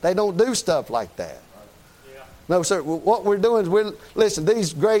 They don't do stuff like that. No, sir. What we're doing is listen,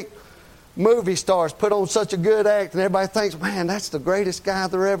 these great movie stars put on such a good act, and everybody thinks, man, that's the greatest guy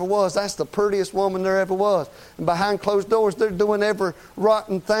there ever was. That's the prettiest woman there ever was. And behind closed doors, they're doing every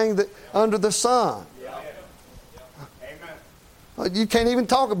rotten thing that under the sun. You can't even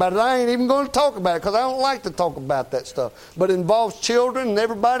talk about it. I ain't even going to talk about it because I don't like to talk about that stuff. But it involves children and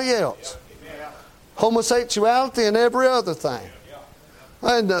everybody else. Homosexuality and every other thing.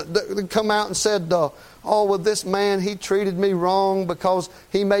 And they come out and said, oh, well, this man, he treated me wrong because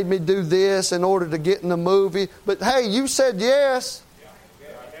he made me do this in order to get in the movie. But hey, you said yes.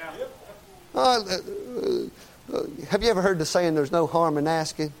 Have you ever heard the saying, there's no harm in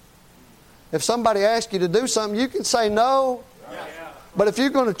asking? If somebody asks you to do something, you can say no. But if you're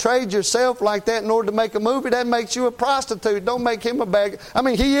going to trade yourself like that in order to make a movie, that makes you a prostitute. Don't make him a bad guy. I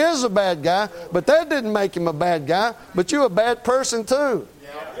mean, he is a bad guy, but that didn't make him a bad guy. But you're a bad person too.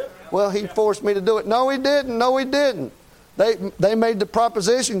 Well, he forced me to do it. No, he didn't. No, he didn't. They made the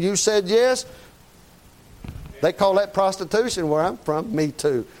proposition. You said yes. They call that prostitution where I'm from. Me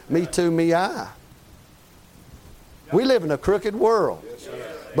too. Me too, me I. We live in a crooked world.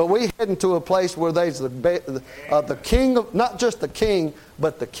 But we heading to a place where there's the king of, not just the king,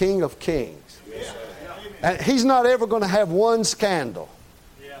 but the King of Kings. And he's not ever going to have one scandal.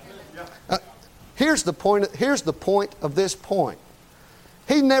 Here's the point of this point.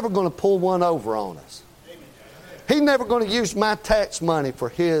 He's never going to pull one over on us. He's never going to use my tax money for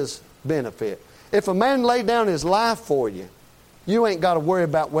his benefit. If a man laid down his life for you, you ain't got to worry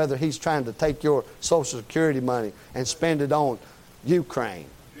about whether he's trying to take your Social Security money and spend it on Ukraine.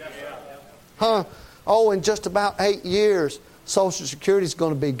 Huh? Oh, in just about 8 years, Social Security is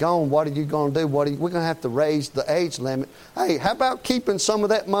going to be gone. What are you going to do? We're going to have to raise the age limit. Hey, how about keeping some of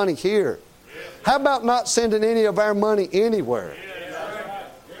that money here? How about not sending any of our money anywhere?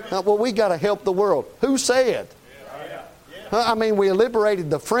 Well, we got to help the world. Who said? I mean, we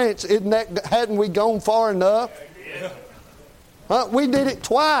liberated the French. Hadn't we gone far enough? We did it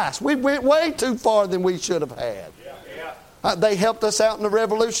twice. We went way too far than we should have had. They helped us out in the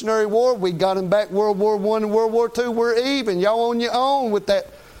Revolutionary War. We got them back World War I and World War II. We're even. Y'all on your own with that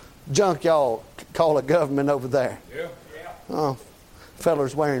junk y'all call a government over there. Oh,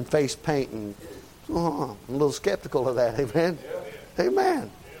 fellers wearing face paint and I'm a little skeptical of that. Amen.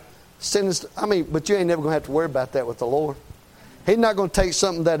 Amen. But you ain't never going to have to worry about that with the Lord. He's not going to take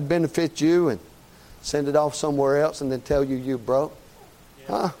something that benefits you and send it off somewhere else and then tell you broke.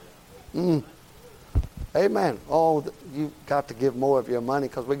 Huh? Amen. Oh, you got to give more of your money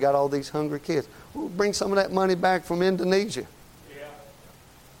because we got all these hungry kids. We'll bring some of that money back from Indonesia.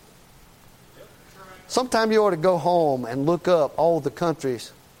 Sometime you ought to go home and look up all the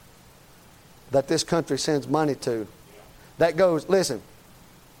countries that this country sends money to. That goes, listen,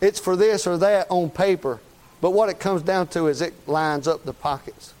 it's for this or that on paper, but what it comes down to is it lines up the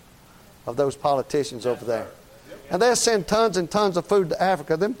pockets of those politicians over there. And they'll send tons and tons of food to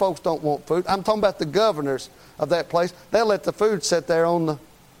Africa. Them folks don't want food. I'm talking about the governors of that place. They'll let the food sit there on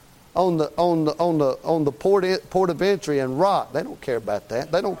the port of entry and rot. They don't care about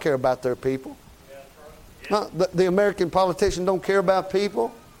that. They don't care about their people. No, the American politicians don't care about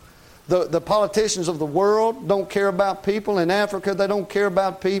people. The politicians of the world don't care about people. In Africa, they don't care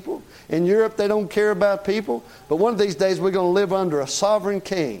about people. In Europe, they don't care about people. But one of these days, we're going to live under a sovereign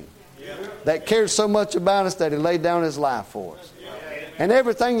king that cares so much about us that he laid down his life for us. And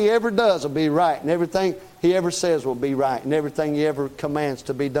everything he ever does will be right. And everything he ever says will be right. And everything he ever commands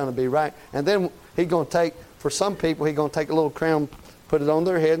to be done will be right. And then he's going to take, for some people, he's going to take a little crown, put it on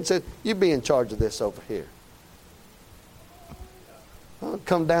their head and say, you be in charge of this over here. I'll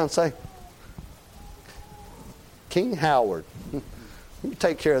come down and say, King Howard, you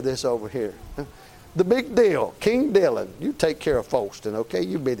take care of this over here. The big deal, King Dylan, you take care of Folston, okay?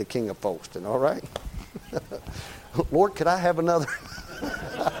 You be the king of Folston, all right? Lord, could I have another?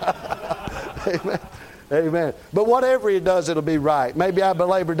 Amen. Amen. But whatever he does, it'll be right. Maybe I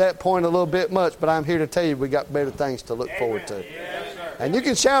belabored that point a little bit much, but I'm here to tell you we got better things to look forward to. Yes, and you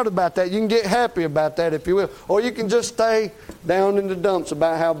can shout about that. You can get happy about that if you will. Or you can just stay down in the dumps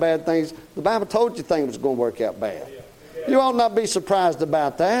about how bad things... The Bible told you things was going to work out bad. You ought not be surprised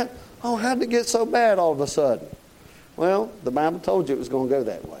about that. Oh, how did it get so bad all of a sudden? Well, the Bible told you it was going to go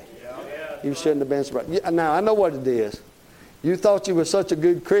that way. You shouldn't have been surprised. Now, I know what it is. You thought you were such a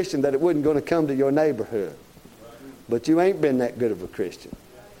good Christian that it wasn't going to come to your neighborhood. But you ain't been that good of a Christian.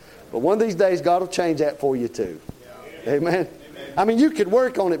 But one of these days, God will change that for you too. Amen? I mean, you could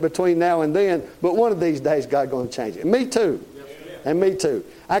work on it between now and then, but one of these days, God's going to change it. Me too. And me too.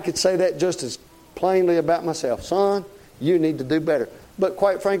 I could say that just as plainly about myself. Son, you need to do better. But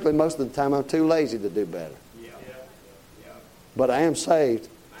quite frankly, most of the time, I'm too lazy to do better. But I am saved.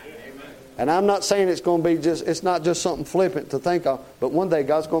 And I'm not saying it's not just something flippant to think of, but one day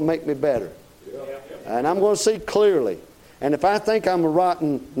God's going to make me better. And I'm going to see clearly. And if I think I'm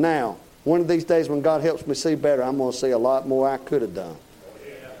rotten now, one of these days when God helps me see better, I'm going to see a lot more I could have done.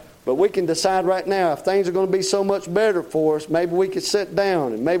 But we can decide right now, if things are going to be so much better for us, maybe we could sit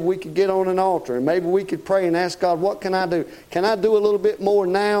down and maybe we could get on an altar and maybe we could pray and ask God, what can I do? Can I do a little bit more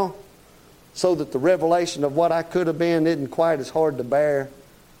now so that the revelation of what I could have been isn't quite as hard to bear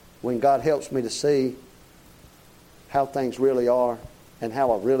when God helps me to see how things really are and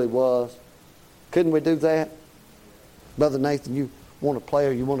how I really was? Couldn't we do that? Brother Nathan, you want to play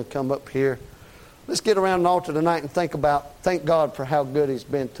or you want to come up here? Let's get around an altar tonight and thank God for how good He's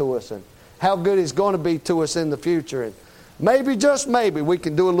been to us and how good He's going to be to us in the future. And maybe, just maybe, we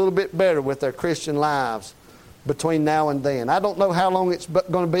can do a little bit better with our Christian lives between now and then. I don't know how long it's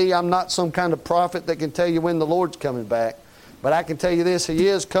going to be. I'm not some kind of prophet that can tell you when the Lord's coming back. But I can tell you this, He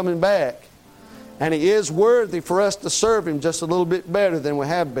is coming back. And He is worthy for us to serve Him just a little bit better than we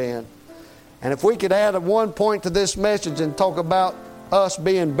have been. And if we could add one point to this message and talk about us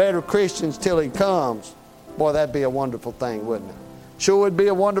being better Christians till He comes, boy, that'd be a wonderful thing, wouldn't it? Sure would be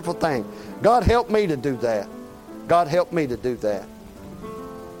a wonderful thing. God help me to do that. God help me to do that.